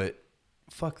 Yeah, but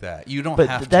fuck that. You don't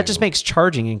have to. But that just makes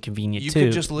charging inconvenient too. You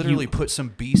could just literally put some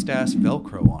beast-ass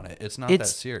Velcro on it. It's not that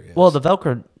serious. Well, the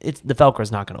Velcro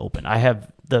is not going to open. I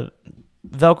have the...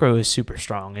 Velcro is super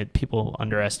strong. People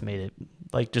underestimate it.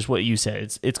 Like just what you said,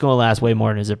 it's going to last way more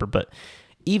than a zipper. But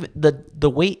even the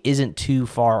weight isn't too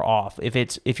far off.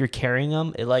 If you're carrying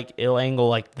them, it'll angle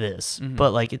like this,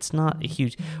 but it's not a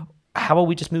huge. How about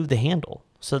we just move the handle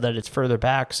so that it's further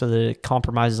back so that it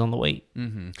compromises on the weight?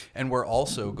 Mm-hmm. And we're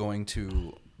also going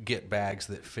to get bags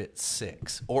that fit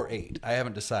 6 or 8. I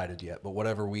haven't decided yet, but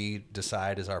whatever we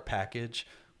decide is our package.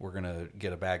 We're going to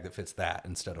get a bag that fits that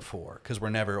instead of 4, because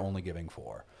we're never only giving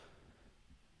 4.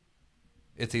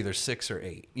 It's either 6 or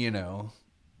 8,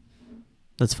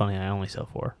 That's funny. I only sell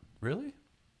 4. Really?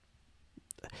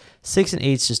 6 and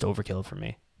 8 is just overkill for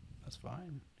me. That's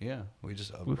fine. Yeah. We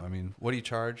just, I mean, what do you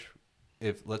charge?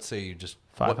 If, let's say you just...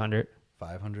 500.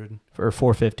 500? Or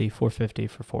 450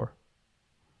 for 4.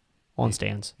 On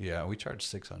stands. Yeah, we charge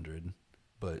 600,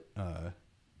 but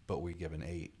we give an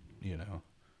 8,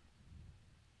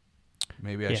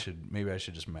 Maybe I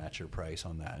should just match your price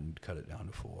on that and cut it down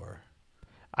to 4.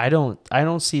 I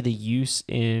don't see the use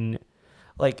in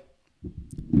like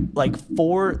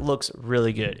 4 looks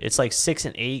really good. It's like 6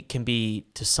 and 8 can be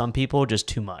to some people just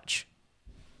too much.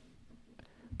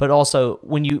 But also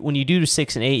when you do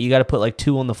 6 and 8, you got to put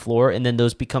 2 on the floor, and then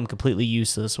those become completely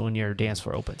useless when your dance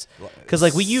floor opens.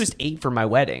 Because we used 8 for my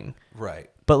wedding, right?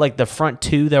 But the front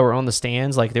 2 that were on the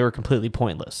stands, they were completely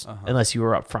pointless unless you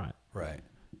were up front. Right.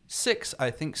 6,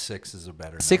 I think 6 is a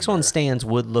better 6 number. on stands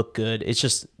would look good. It's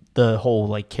just the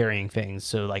whole carrying things.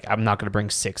 So I'm not going to bring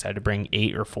 6. I had to bring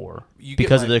 8 or 4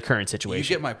 because of the current situation. You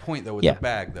get my point though with the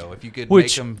bag though. If you could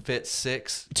make them fit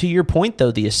 6. To your point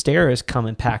though, the Asteras come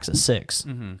in packs of 6,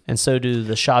 and so do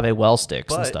the Chave well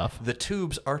sticks and stuff. The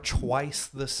tubes are twice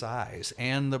the size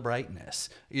and the brightness.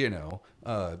 And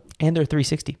they're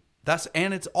 360.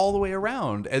 And it's all the way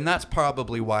around, and that's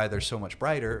probably why they're so much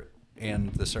brighter.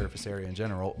 And the surface area in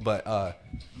general, but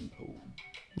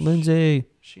Lindsay,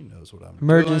 she knows what I'm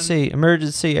doing.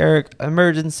 Emergency, Eric,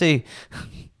 emergency.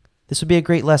 This would be a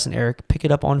great lesson, Eric. Pick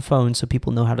it up on phone so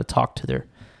people know how to talk to their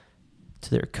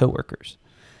coworkers.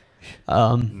 Nah,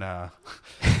 I'm not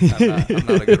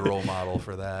a good role model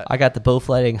for that. I got the Bowflex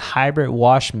Lighting hybrid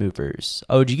wash movers.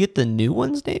 Oh, did you get the new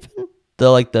ones, Nathan?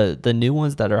 The new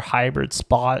ones that are hybrid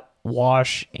spot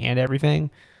wash and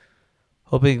everything.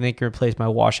 Hoping they can replace my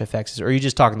wash FXs. Or are you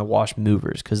just talking the wash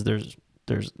movers? Because there's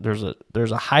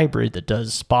a hybrid that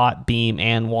does spot, beam,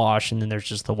 and wash, and then there's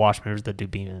just the wash movers that do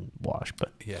beam and wash.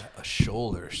 But yeah, a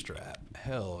shoulder strap.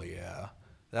 Hell yeah.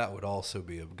 That would also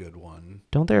be a good one.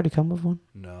 Don't they already come with one?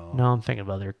 No. No, I'm thinking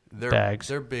about their bags.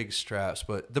 They're big straps,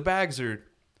 but the bags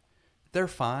they're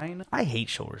fine. I hate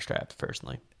shoulder straps,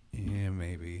 personally. Yeah,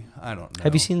 maybe. I don't know.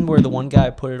 Have you seen where the one guy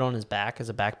put it on his back as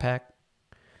a backpack?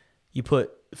 You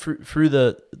put through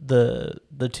the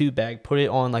tube bag, put it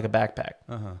on like a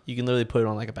backpack. You can literally put it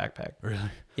on like a backpack. Really?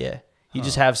 Yeah. You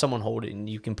just have someone hold it, and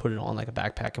you can put it on like a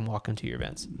backpack and walk into your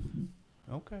events.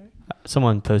 Okay.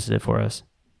 Someone posted it for us.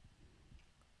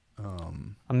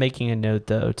 I'm making a note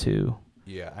though to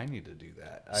I need to do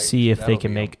that. See if they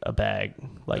can make a bag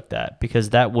like that, because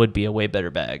that would be a way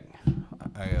better bag.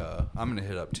 I'm gonna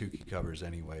hit up Tukey Covers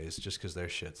anyways, just because their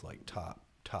shit's like top.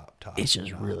 It's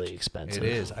just really expensive. It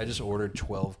is. I just ordered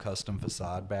 12 custom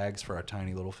facade bags for our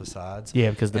tiny little facades.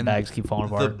 Yeah, because the bags keep falling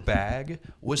apart. The bag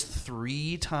was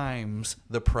 3 times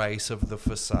the price of the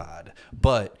facade,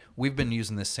 but we've been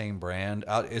using the same brand.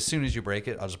 As soon as you break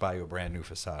it, I'll just buy you a brand new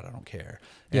facade. I don't care.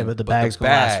 But the bag's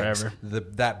gonna last forever.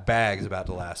 That bag's about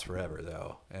to last forever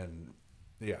though, and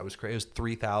yeah, it was crazy. It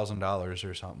was $3,000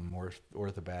 or something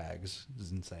worth of bags. It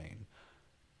was insane.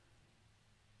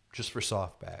 Just for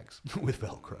soft bags with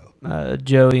Velcro.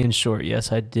 Joey, in short,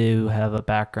 yes, I do have a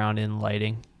background in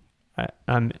lighting.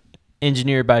 I'm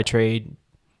engineer by trade.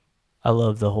 I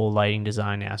love the whole lighting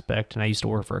design aspect, and I used to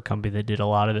work for a company that did a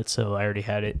lot of it, so I already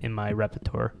had it in my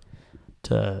repertoire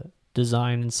to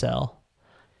design and sell.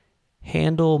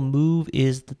 Handle move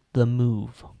is the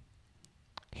move.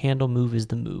 Handle move is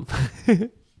the move.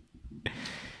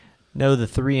 No, the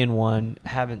 3-in-1.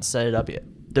 Haven't set it up yet.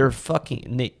 They're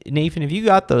fucking Nathan. If you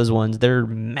got those ones, they're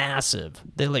massive.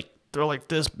 They're like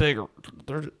this big.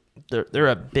 They're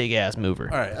a big ass mover.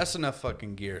 All right, that's enough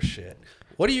fucking gear shit.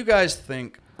 What do you guys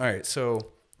think? All right,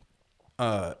 so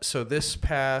this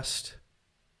past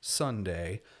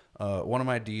Sunday, one of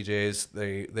my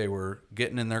DJs, they were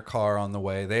getting in their car on the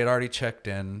way. They had already checked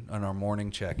in on our morning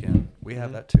check-in. We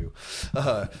have that too.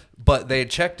 But they had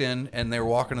checked in, and they were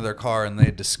walking to their car, and they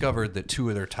had discovered that 2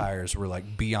 of their tires were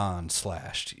like beyond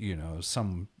slashed. You know,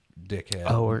 some dickhead.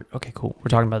 Oh, okay, cool. We're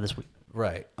talking about this week.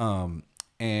 Right.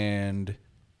 And,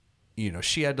 you know,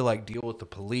 she had to like deal with the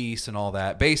police and all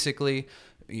that. Basically,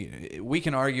 we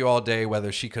can argue all day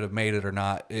whether she could have made it or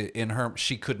not.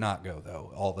 She could not go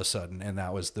though, all of a sudden. And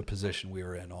that was the position we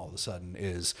were in all of a sudden,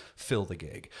 is fill the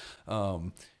gig.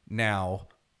 Now,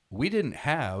 we didn't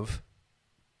have,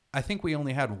 I think we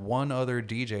only had one other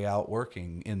DJ out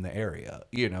working in the area,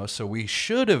 you know, so we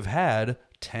should have had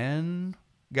 10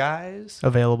 guys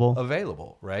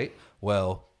available, right?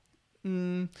 Well,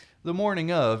 the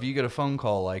morning of, you get a phone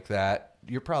call like that,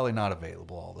 you're probably not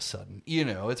available all of a sudden. You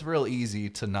know, it's real easy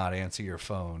to not answer your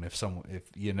phone if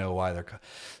you know why they're.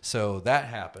 So that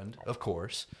happened, of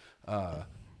course.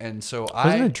 And so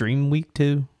wasn't it Dream Week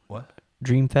too? What?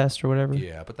 Dream Fest or whatever.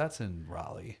 Yeah, but that's in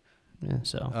Raleigh. Yeah,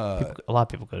 so a lot of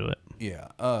people go to it. Yeah.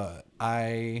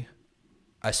 I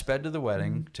sped to the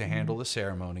wedding to handle the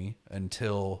ceremony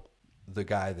until the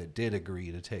guy that did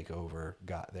agree to take over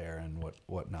got there and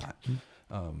whatnot.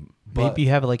 Maybe you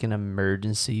have like an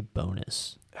emergency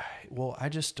bonus. Well, I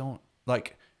just don't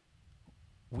like.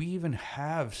 We even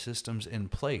have systems in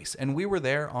place, and we were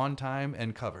there on time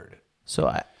and covered. So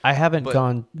I haven't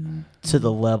gone to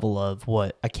the level of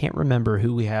what, I can't remember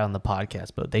who we had on the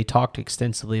podcast, but they talked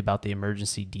extensively about the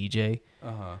emergency DJ. I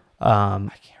can't remember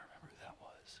who that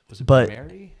was. Was it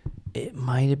Mary? It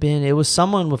might have been. It was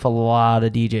someone with a lot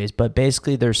of DJs, but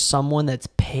basically there's someone that's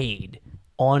paid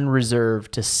on reserve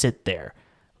to sit there.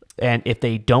 And if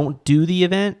they don't do the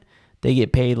event, they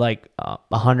get paid like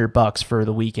 $100 for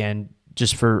the weekend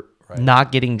just for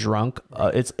not getting drunk.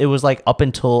 It was like up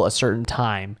until a certain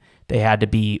time they had to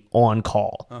be on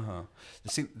call.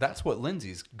 See, that's what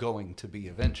Lindsay's going to be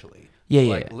eventually.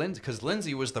 Yeah. Lindsay, because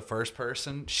Lindsay was the first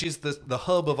person. She's the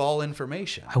hub of all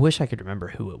information. I wish I could remember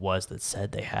who it was that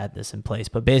said they had this in place,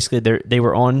 but basically they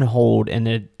were on hold,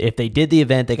 and if they did the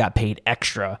event, they got paid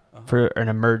extra for an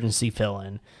emergency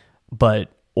fill-in,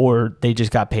 or they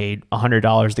just got paid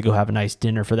 $100 to go have a nice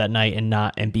dinner for that night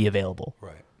and be available.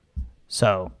 Right.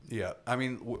 So yeah, I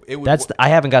mean, it would. I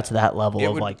haven't got to that level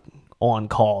of like on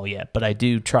call yet, but I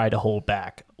do try to hold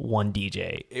back one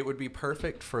DJ. It would be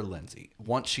perfect for Lindsay.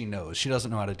 Once she knows, she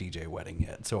doesn't know how to DJ a wedding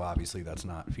yet, so obviously that's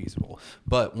not feasible.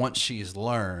 But once she's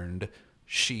learned,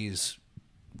 she's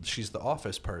the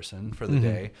office person for the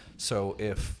day. So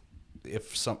if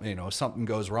something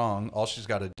goes wrong, all she's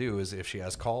got to do is, if she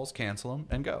has calls, cancel them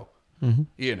and go.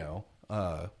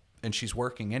 And she's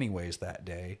working anyways that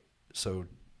day, so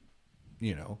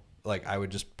like I would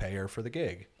just pay her for the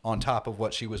gig on top of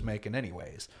what she was making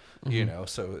anyways.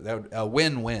 So that would, a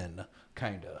win-win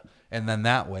kind of. And then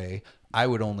that way I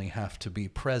would only have to be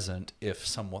present if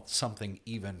something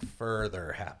even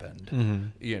further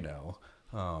happened.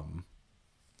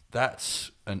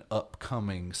 That's an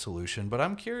upcoming solution, but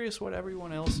I'm curious what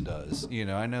everyone else does.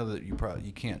 I know that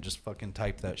you can't just fucking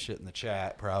type that shit in the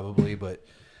chat probably, but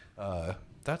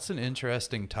that's an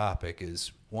interesting topic,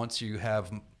 is once you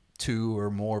have 2 or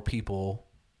more people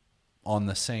on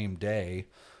the same day,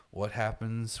 what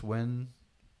happens when,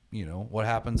 what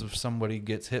happens if somebody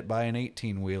gets hit by an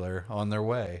 18-wheeler on their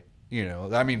way?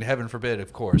 I mean, heaven forbid,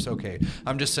 of course. Okay.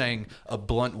 I'm just saying a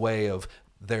blunt way of,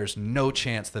 there's no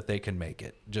chance that they can make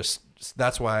it. Just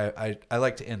that's why I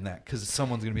like to end that, because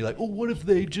someone's going to be like, oh, what if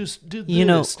they just did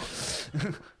this?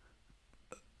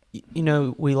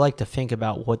 We like to think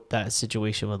about what that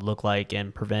situation would look like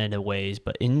in preventative ways,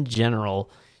 but in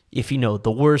general, if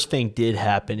the worst thing did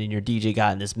happen and your DJ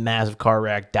got in this massive car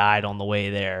wreck, died on the way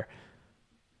there,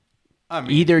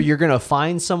 either you're going to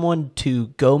find someone to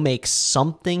go make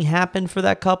something happen for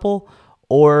that couple,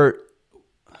 or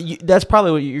that's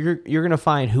probably what you're going to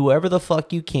find, whoever the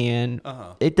fuck you can.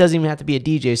 It doesn't even have to be a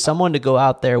DJ, someone to go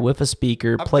out there with a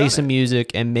speaker, play some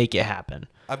music and make it happen.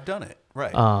 I've done it.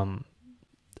 Right.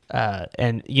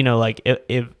 And like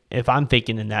if I'm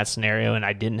thinking in that scenario and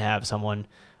I didn't have someone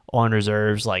on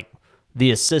reserves, like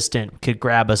the assistant could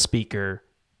grab a speaker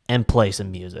and play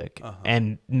some music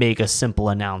and make a simple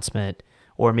announcement,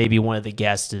 or maybe one of the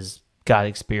guests has got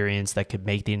experience that could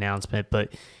make the announcement.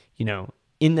 But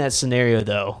in that scenario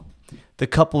though, the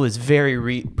couple is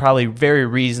probably very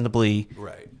reasonably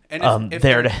right. And if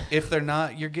they're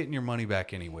not, you're getting your money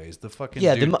back anyways. The fucking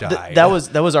dude died. That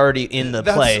was already in the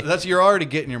play. You're already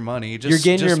getting your money. You're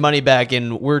getting your money back,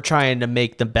 and we're trying to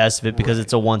make the best of it because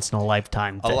it's a once in a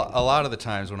lifetime thing. A lot of the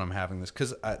times when I'm having this,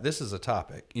 because this is a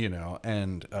topic,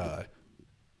 and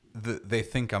they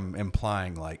think I'm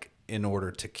implying like in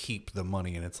order to keep the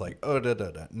money, and it's like,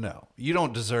 no, you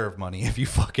don't deserve money if you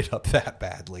fuck it up that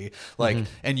badly. Like,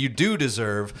 and you do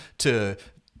deserve to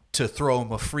throw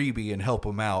them a freebie and help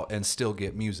them out and still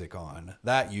get music on.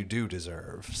 That you do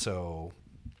deserve. So,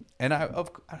 and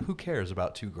who cares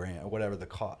about $2,000 or whatever the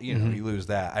cost, you lose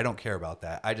that. I don't care about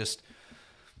that. I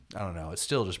don't know. It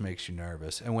still just makes you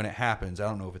nervous. And when it happens, I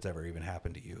don't know if it's ever even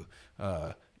happened to you.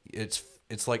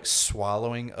 It's like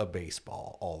swallowing a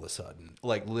baseball all of a sudden.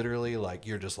 Like literally, like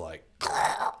you're just like,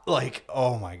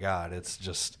 oh my God, it's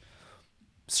just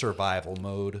survival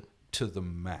mode to the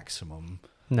maximum.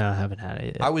 No, I haven't had it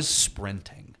yet. I was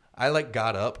sprinting. I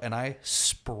got up and I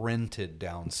sprinted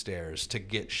downstairs to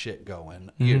get shit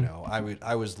going.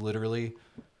 I was literally,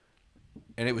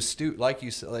 and it was like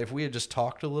you said, if we had just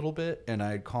talked a little bit and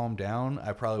I had calmed down,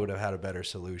 I probably would have had a better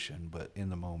solution. But in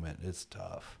the moment, it's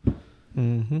tough.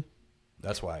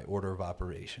 That's why order of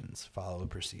operations, follow a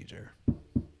procedure.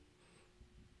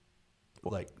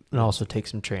 And also take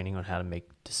some training on how to make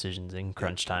decisions in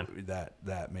crunch time.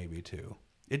 That maybe too.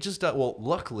 It just,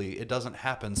 luckily, it doesn't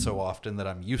happen so often that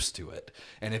I'm used to it.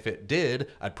 And if it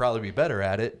did, I'd probably be better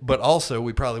at it. But also,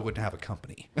 we probably wouldn't have a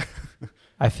company.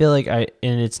 I feel like and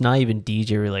it's not even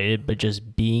DJ related, but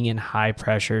just being in high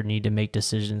pressure, need to make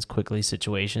decisions quickly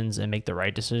situations and make the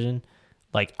right decision.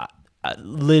 Like, I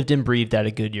lived and breathed at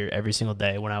a Goodyear every single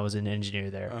day when I was an engineer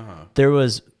there. There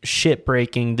was shit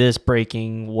breaking, this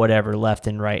breaking, whatever, left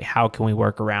and right. How can we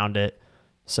work around it?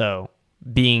 So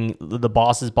being the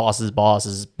boss's boss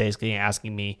is basically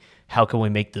asking me, how can we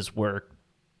make this work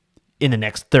in the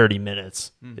next 30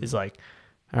 minutes? Is like,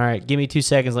 all right, give me 2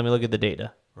 seconds. Let me look at the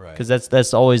data. Right. Because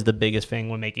that's always the biggest thing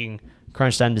when making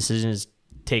crunch time decisions.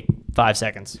 Take 5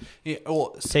 seconds. Yeah,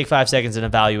 well, take 5 seconds and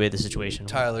evaluate the situation.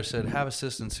 Tyler said, have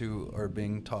assistants who are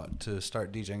being taught to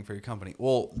start DJing for your company.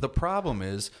 Well, the problem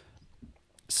is,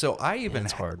 so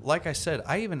it's hard. Like I said,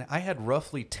 I had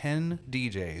roughly 10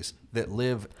 DJs that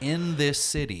live in this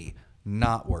city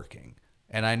not working.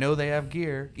 And I know they have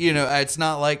gear. It's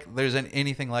not like there's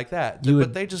anything like that.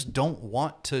 But they just don't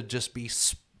want to just be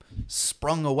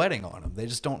sprung a wedding on them. They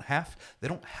just don't have. They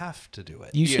don't have to do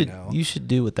it. You should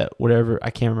do with that. Whatever.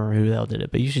 I can't remember who the hell did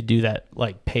it, but you should do that.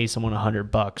 Like pay someone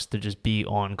 $100 to just be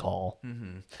on call.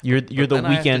 You're the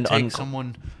weekend. I have to take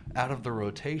someone out of the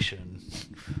rotation.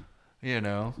 You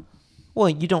know? Well,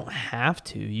 you don't have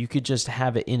to. You could just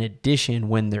have it in addition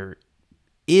when there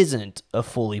isn't a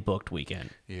fully booked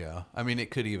weekend. Yeah. I mean,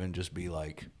 it could even just be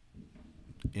like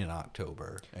in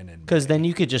October and in Because May. then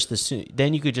you could just assume.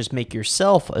 Then you could just make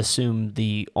yourself assume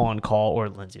the on call, or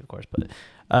Lindsay, of course. But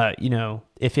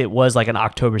if it was like an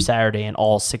October Saturday and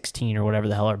all 16 or whatever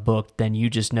the hell are booked, then you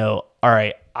just know. All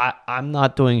right, I'm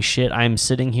not doing shit. I'm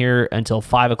sitting here until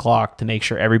 5 o'clock to make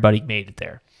sure everybody made it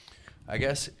there. I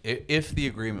guess if the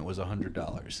agreement was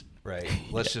 $100, right?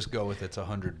 Let's just go with it's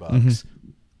 $100.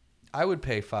 I would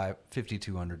pay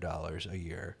 $5,200 a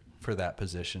year for that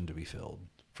position to be filled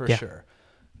for sure.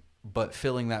 But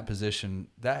filling that position,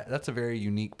 that's a very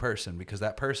unique person, because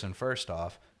that person, first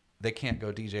off, they can't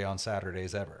go DJ on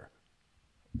Saturdays ever.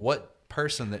 What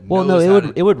person that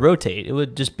knows it would rotate. It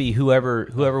would just be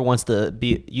whoever wants to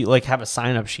be. You like have a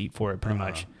sign up sheet for it, pretty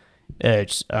much.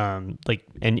 It's and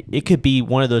it could be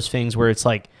one of those things where it's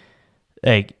like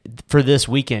for this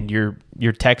weekend, you're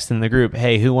texting the group,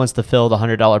 hey, who wants to fill the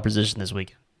 $100 position this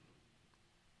weekend?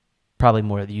 Probably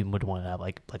more than you would want to have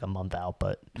like a month out,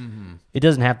 but it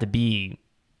doesn't have to be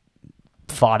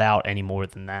thought out any more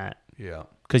than that. Yeah,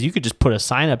 because you could just put a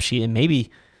sign up sheet, and maybe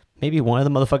one of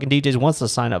the motherfucking DJs wants to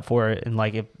sign up for it, and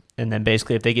and then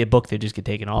basically if they get booked, they just get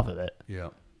taken off of it. Yeah,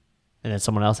 and then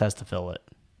someone else has to fill it.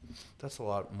 That's a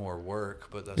lot more work,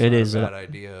 but that's not a bad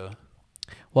idea.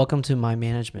 Welcome to my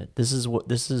management.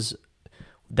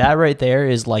 That right there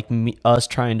is like us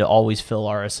trying to always fill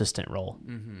our assistant role.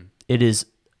 It is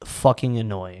fucking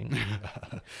annoying.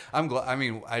 I'm glad. I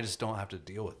mean, I just don't have to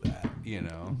deal with that, you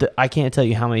know. I can't tell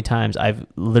you how many times I've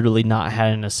literally not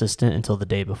had an assistant until the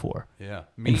day before. Yeah,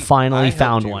 and finally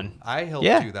found one. I helped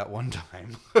you that one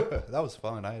time. That was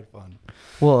fun. I had fun.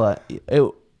 Well,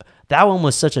 that one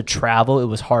was such a travel. It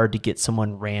was hard to get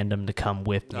someone random to come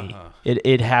with me.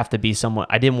 It'd have to be someone.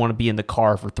 I didn't want to be in the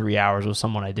car for 3 hours with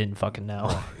someone I didn't fucking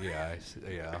know. Yeah,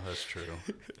 that's true.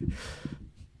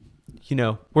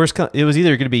 Worst. It was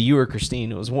either going to be you or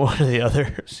Christine. It was one or the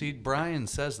other. See, Brian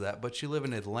says that, but you live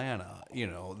in Atlanta.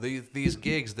 These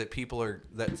gigs that people are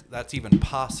that's even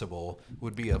possible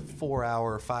would be a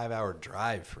 4-hour, 5-hour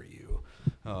drive for you.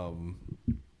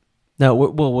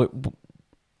 No,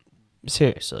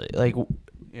 seriously,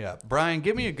 yeah, Brian,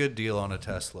 give me a good deal on a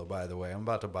Tesla. By the way, I'm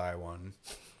about to buy one.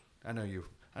 I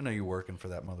know you working for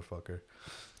that motherfucker.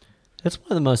 That's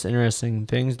one of the most interesting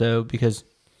things, though, because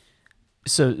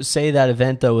say that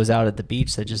event though was out at the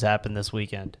beach that just happened this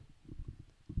weekend,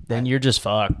 then you're just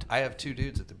fucked. I have 2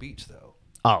 dudes at the beach though.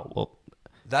 Oh well,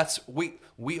 that's we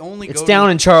only. It's down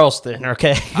in Charleston,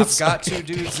 okay? I've got 2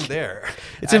 dudes there.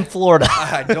 It's in Florida.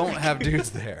 I don't have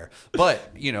dudes there,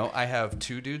 but I have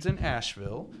 2 dudes in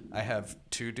Asheville. I have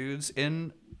 2 dudes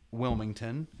in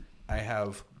Wilmington. I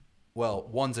have,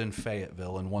 one's in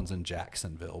Fayetteville and one's in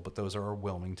Jacksonville, but those are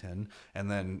Wilmington.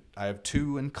 And then I have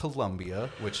 2 in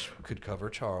Columbia, which could cover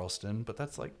Charleston, but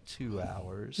that's like 2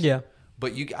 hours. Yeah,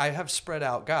 but I have spread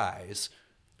out guys,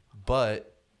 but.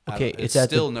 Okay, it's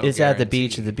at the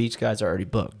beach, and the beach guys are already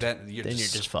booked. Then you're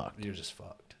just fucked. You're just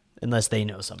fucked. Unless they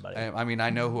know somebody. I mean,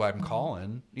 I know who I'm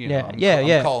calling.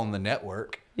 I'm calling the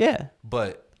network. Yeah.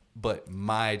 But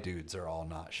my dudes are all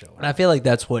not showing. And I feel like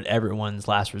that's what everyone's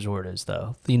last resort is,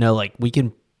 though.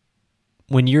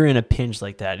 When you're in a pinch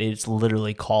like that, it's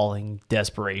literally calling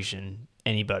desperation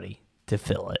anybody to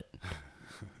fill it.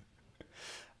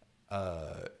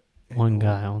 One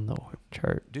guy on the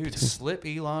chart. Dude, slip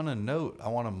Elon a note. I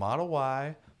want a Model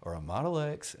Y or a Model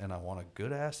X, and I want a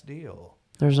good-ass deal.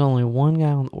 There's only one guy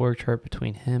on the org chart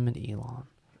between him and Elon.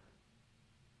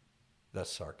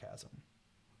 That's sarcasm.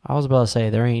 I was about to say,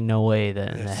 there ain't no way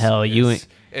that in the hell you ain't...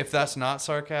 If that's not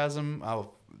sarcasm,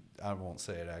 I won't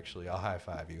say it, actually. I'll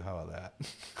high-five you. How about that?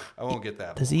 I won't get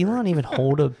that. Does Elon even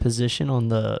hold a position on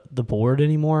the board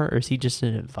anymore, or is he just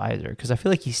an advisor? Because I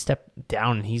feel like he stepped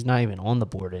down and he's not even on the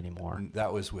board anymore.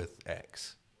 That was with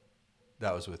X.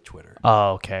 That was with Twitter.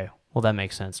 Oh, okay. Well, that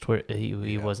makes sense. Twitter,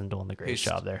 he wasn't doing the greatest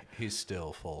job there. He's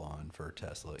still full on for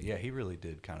Tesla. Yeah, he really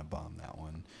did kind of bomb that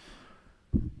one.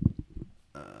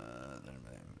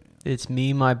 It's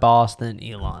me, my boss, then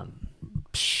Elon.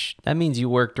 Psh, that means you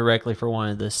work directly for one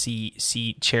of the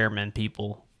seat chairman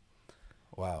people.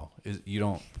 Wow, you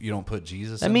don't put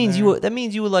Jesus. That means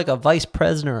you were like a vice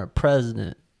president or a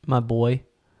president, my boy.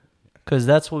 Because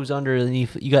that's what was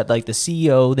underneath. You got like the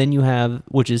CEO, then you have,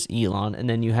 which is Elon, and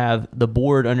then you have the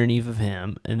board underneath of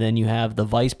him, and then you have the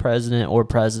vice president or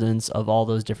presidents of all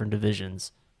those different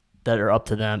divisions that are up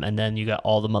to them, and then you got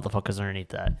all the motherfuckers underneath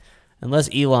that.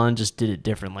 Unless Elon just did it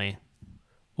differently,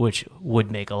 which would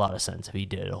make a lot of sense if he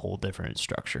did a whole different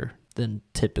structure than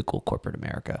typical corporate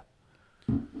America.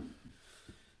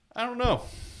 I don't know.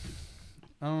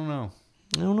 I don't know.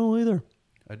 I don't know either.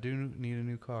 I do need a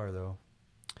new car, though.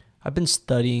 I've been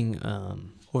studying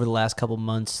over the last couple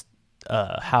months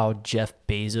how Jeff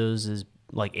Bezos is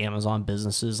like Amazon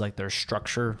businesses, like their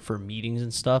structure for meetings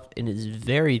and stuff, and it's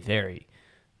very, very,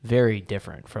 very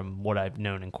different from what I've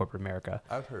known in corporate America.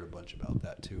 I've heard a bunch about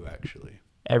that too, actually.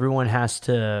 Everyone has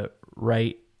to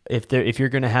write if you're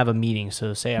going to have a meeting.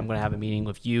 So say I'm going to have a meeting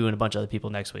with you and a bunch of other people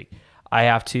next week. I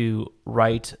have to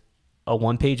write a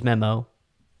 1-page memo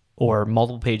or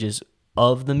multiple pages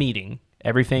of the meeting,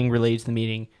 everything related to the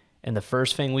meeting. And the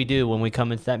first thing we do when we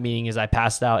come into that meeting is I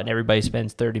pass it out and everybody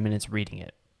spends 30 minutes reading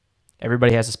it.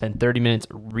 Everybody has to spend 30 minutes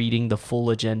reading the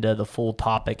full agenda, the full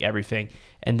topic, everything.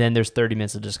 And then there's 30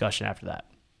 minutes of discussion after that.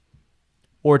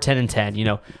 Or 10 and 10, you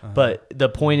know. But the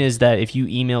point is that if you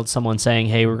emailed someone saying,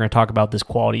 hey, we're going to talk about this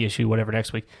quality issue, whatever,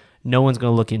 next week, no one's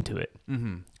going to look into it.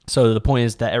 Mm-hmm. So the point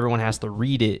is that everyone has to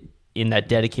read it in that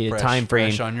dedicated time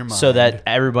frame so that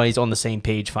everybody's on the same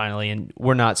page finally, and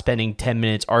we're not spending 10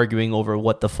 minutes arguing over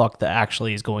what the fuck that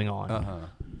actually is going on.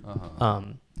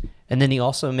 And then he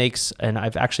also makes, and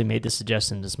I've actually made this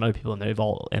suggestion to some other people and they've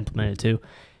all implemented it too,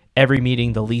 every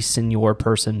meeting the least senior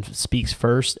person speaks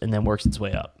first and then works its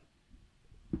way up.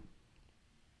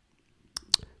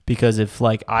 Because if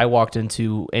like I walked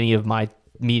into any of my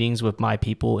meetings with my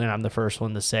people and I'm the first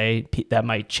one to say, that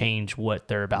might change what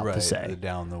they're about to say.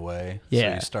 Down the way. Yeah.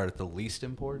 So you start at the least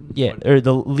important? Yeah, or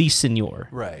the least senior.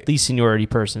 Right. Least seniority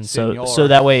person. So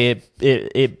that way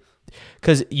it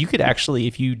because you could actually,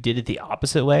 if you did it the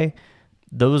opposite way,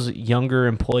 those younger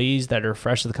employees that are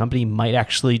fresh to the company might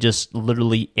actually just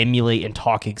literally emulate and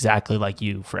talk exactly like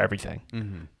you for everything.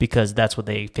 Mm-hmm. Because that's what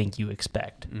they think you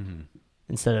expect. Mm-hmm.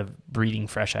 Instead of breeding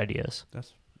fresh ideas.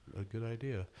 That's a good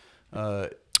idea.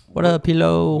 What up,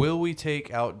 Pilo? Will we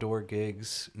take outdoor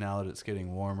gigs now that it's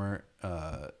getting warmer?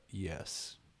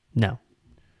 Yes. No.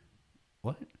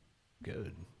 What?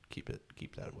 Good. Keep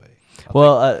that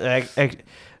away.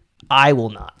 I will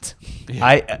not.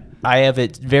 Yeah. I have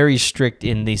it very strict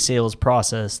in the sales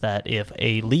process that if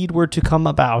a lead were to come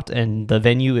about and the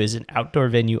venue is an outdoor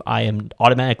venue, I am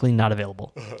automatically not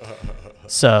available.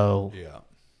 So, yeah.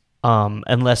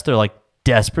 Unless they're like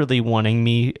desperately wanting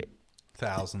me.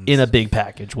 Thousands in a big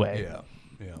package way.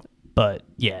 Yeah. But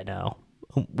yeah, no.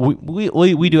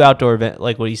 We do outdoor event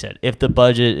like what he said. If the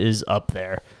budget is up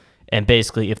there, and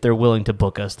basically if they're willing to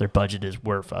book us, their budget is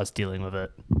worth us dealing with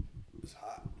it. It's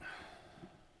hot.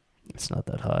 It's not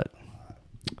that hot.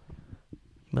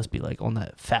 Must be like on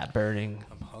that fat burning.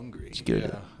 I'm hungry. It's good.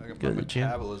 Yeah, my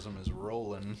metabolism is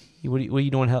rolling. What are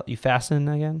you doing? You fasting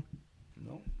again?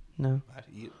 No.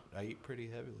 I eat pretty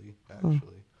heavily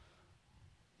actually.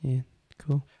 Yeah.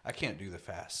 Cool. I can't do the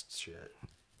fast shit.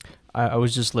 I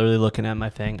was just literally looking at my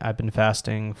thing. I've been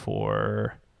fasting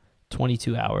for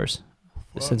 22 hours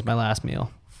since my last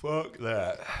meal. Fuck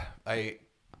that. I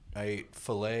ate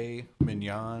filet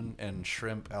mignon and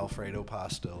shrimp Alfredo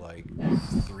pasta like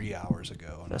 3 hours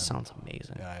ago. That sounds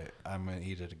amazing. I'm going to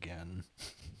eat it again.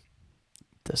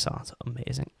 This sounds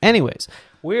amazing. Anyways,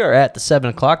 we are at the 7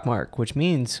 o'clock mark, which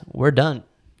means we're done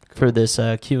for this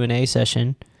Q&A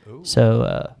session. Ooh.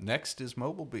 So next is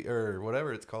Mobile or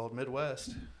whatever it's called,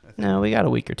 Midwest. No, we got a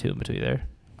week or two in between there.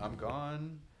 I'm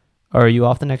gone. Or are you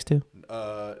off the next two?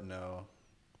 No.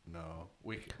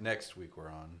 Next week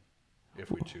we're on, if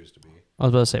we choose to be. I was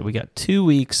about to say we got 2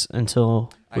 weeks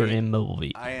until we're in Mobile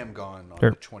Beat. I am gone on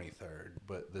the 23rd,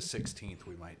 but the 16th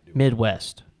we might do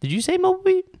Midwest. Did you say Mobile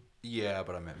Beat? Yeah,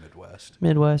 but I meant Midwest.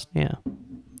 Midwest, yeah.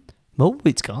 Mobile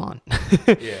Beat's gone.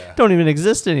 Yeah. Don't even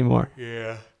exist anymore.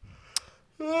 Yeah.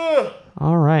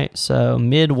 All right, so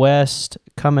Midwest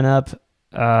coming up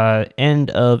end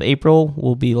of April.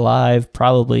 We'll be live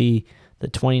probably the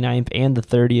 29th and the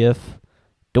 30th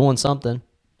doing something.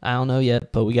 I don't know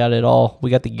yet, but we got it all. We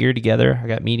got the gear together. I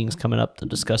got meetings coming up to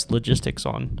discuss logistics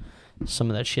on some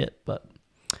of that shit. But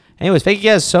anyways, thank you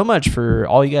guys so much for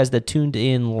all you guys that tuned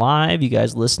in live, you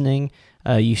guys listening.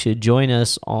 You should join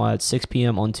us at 6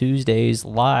 p.m. on Tuesdays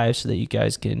live so that you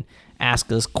guys can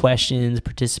ask us questions,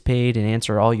 participate, and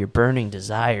answer all your burning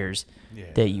desires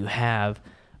that you have.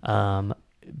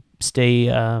 Stay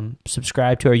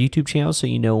subscribed to our YouTube channel so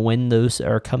you know when those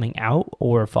are coming out,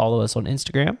 or follow us on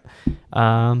Instagram.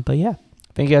 But yeah,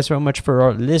 thank you guys so much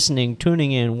for listening,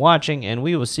 tuning in, watching, and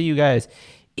we will see you guys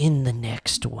in the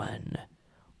next one.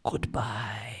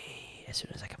 Goodbye. As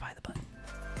soon as I can find the button.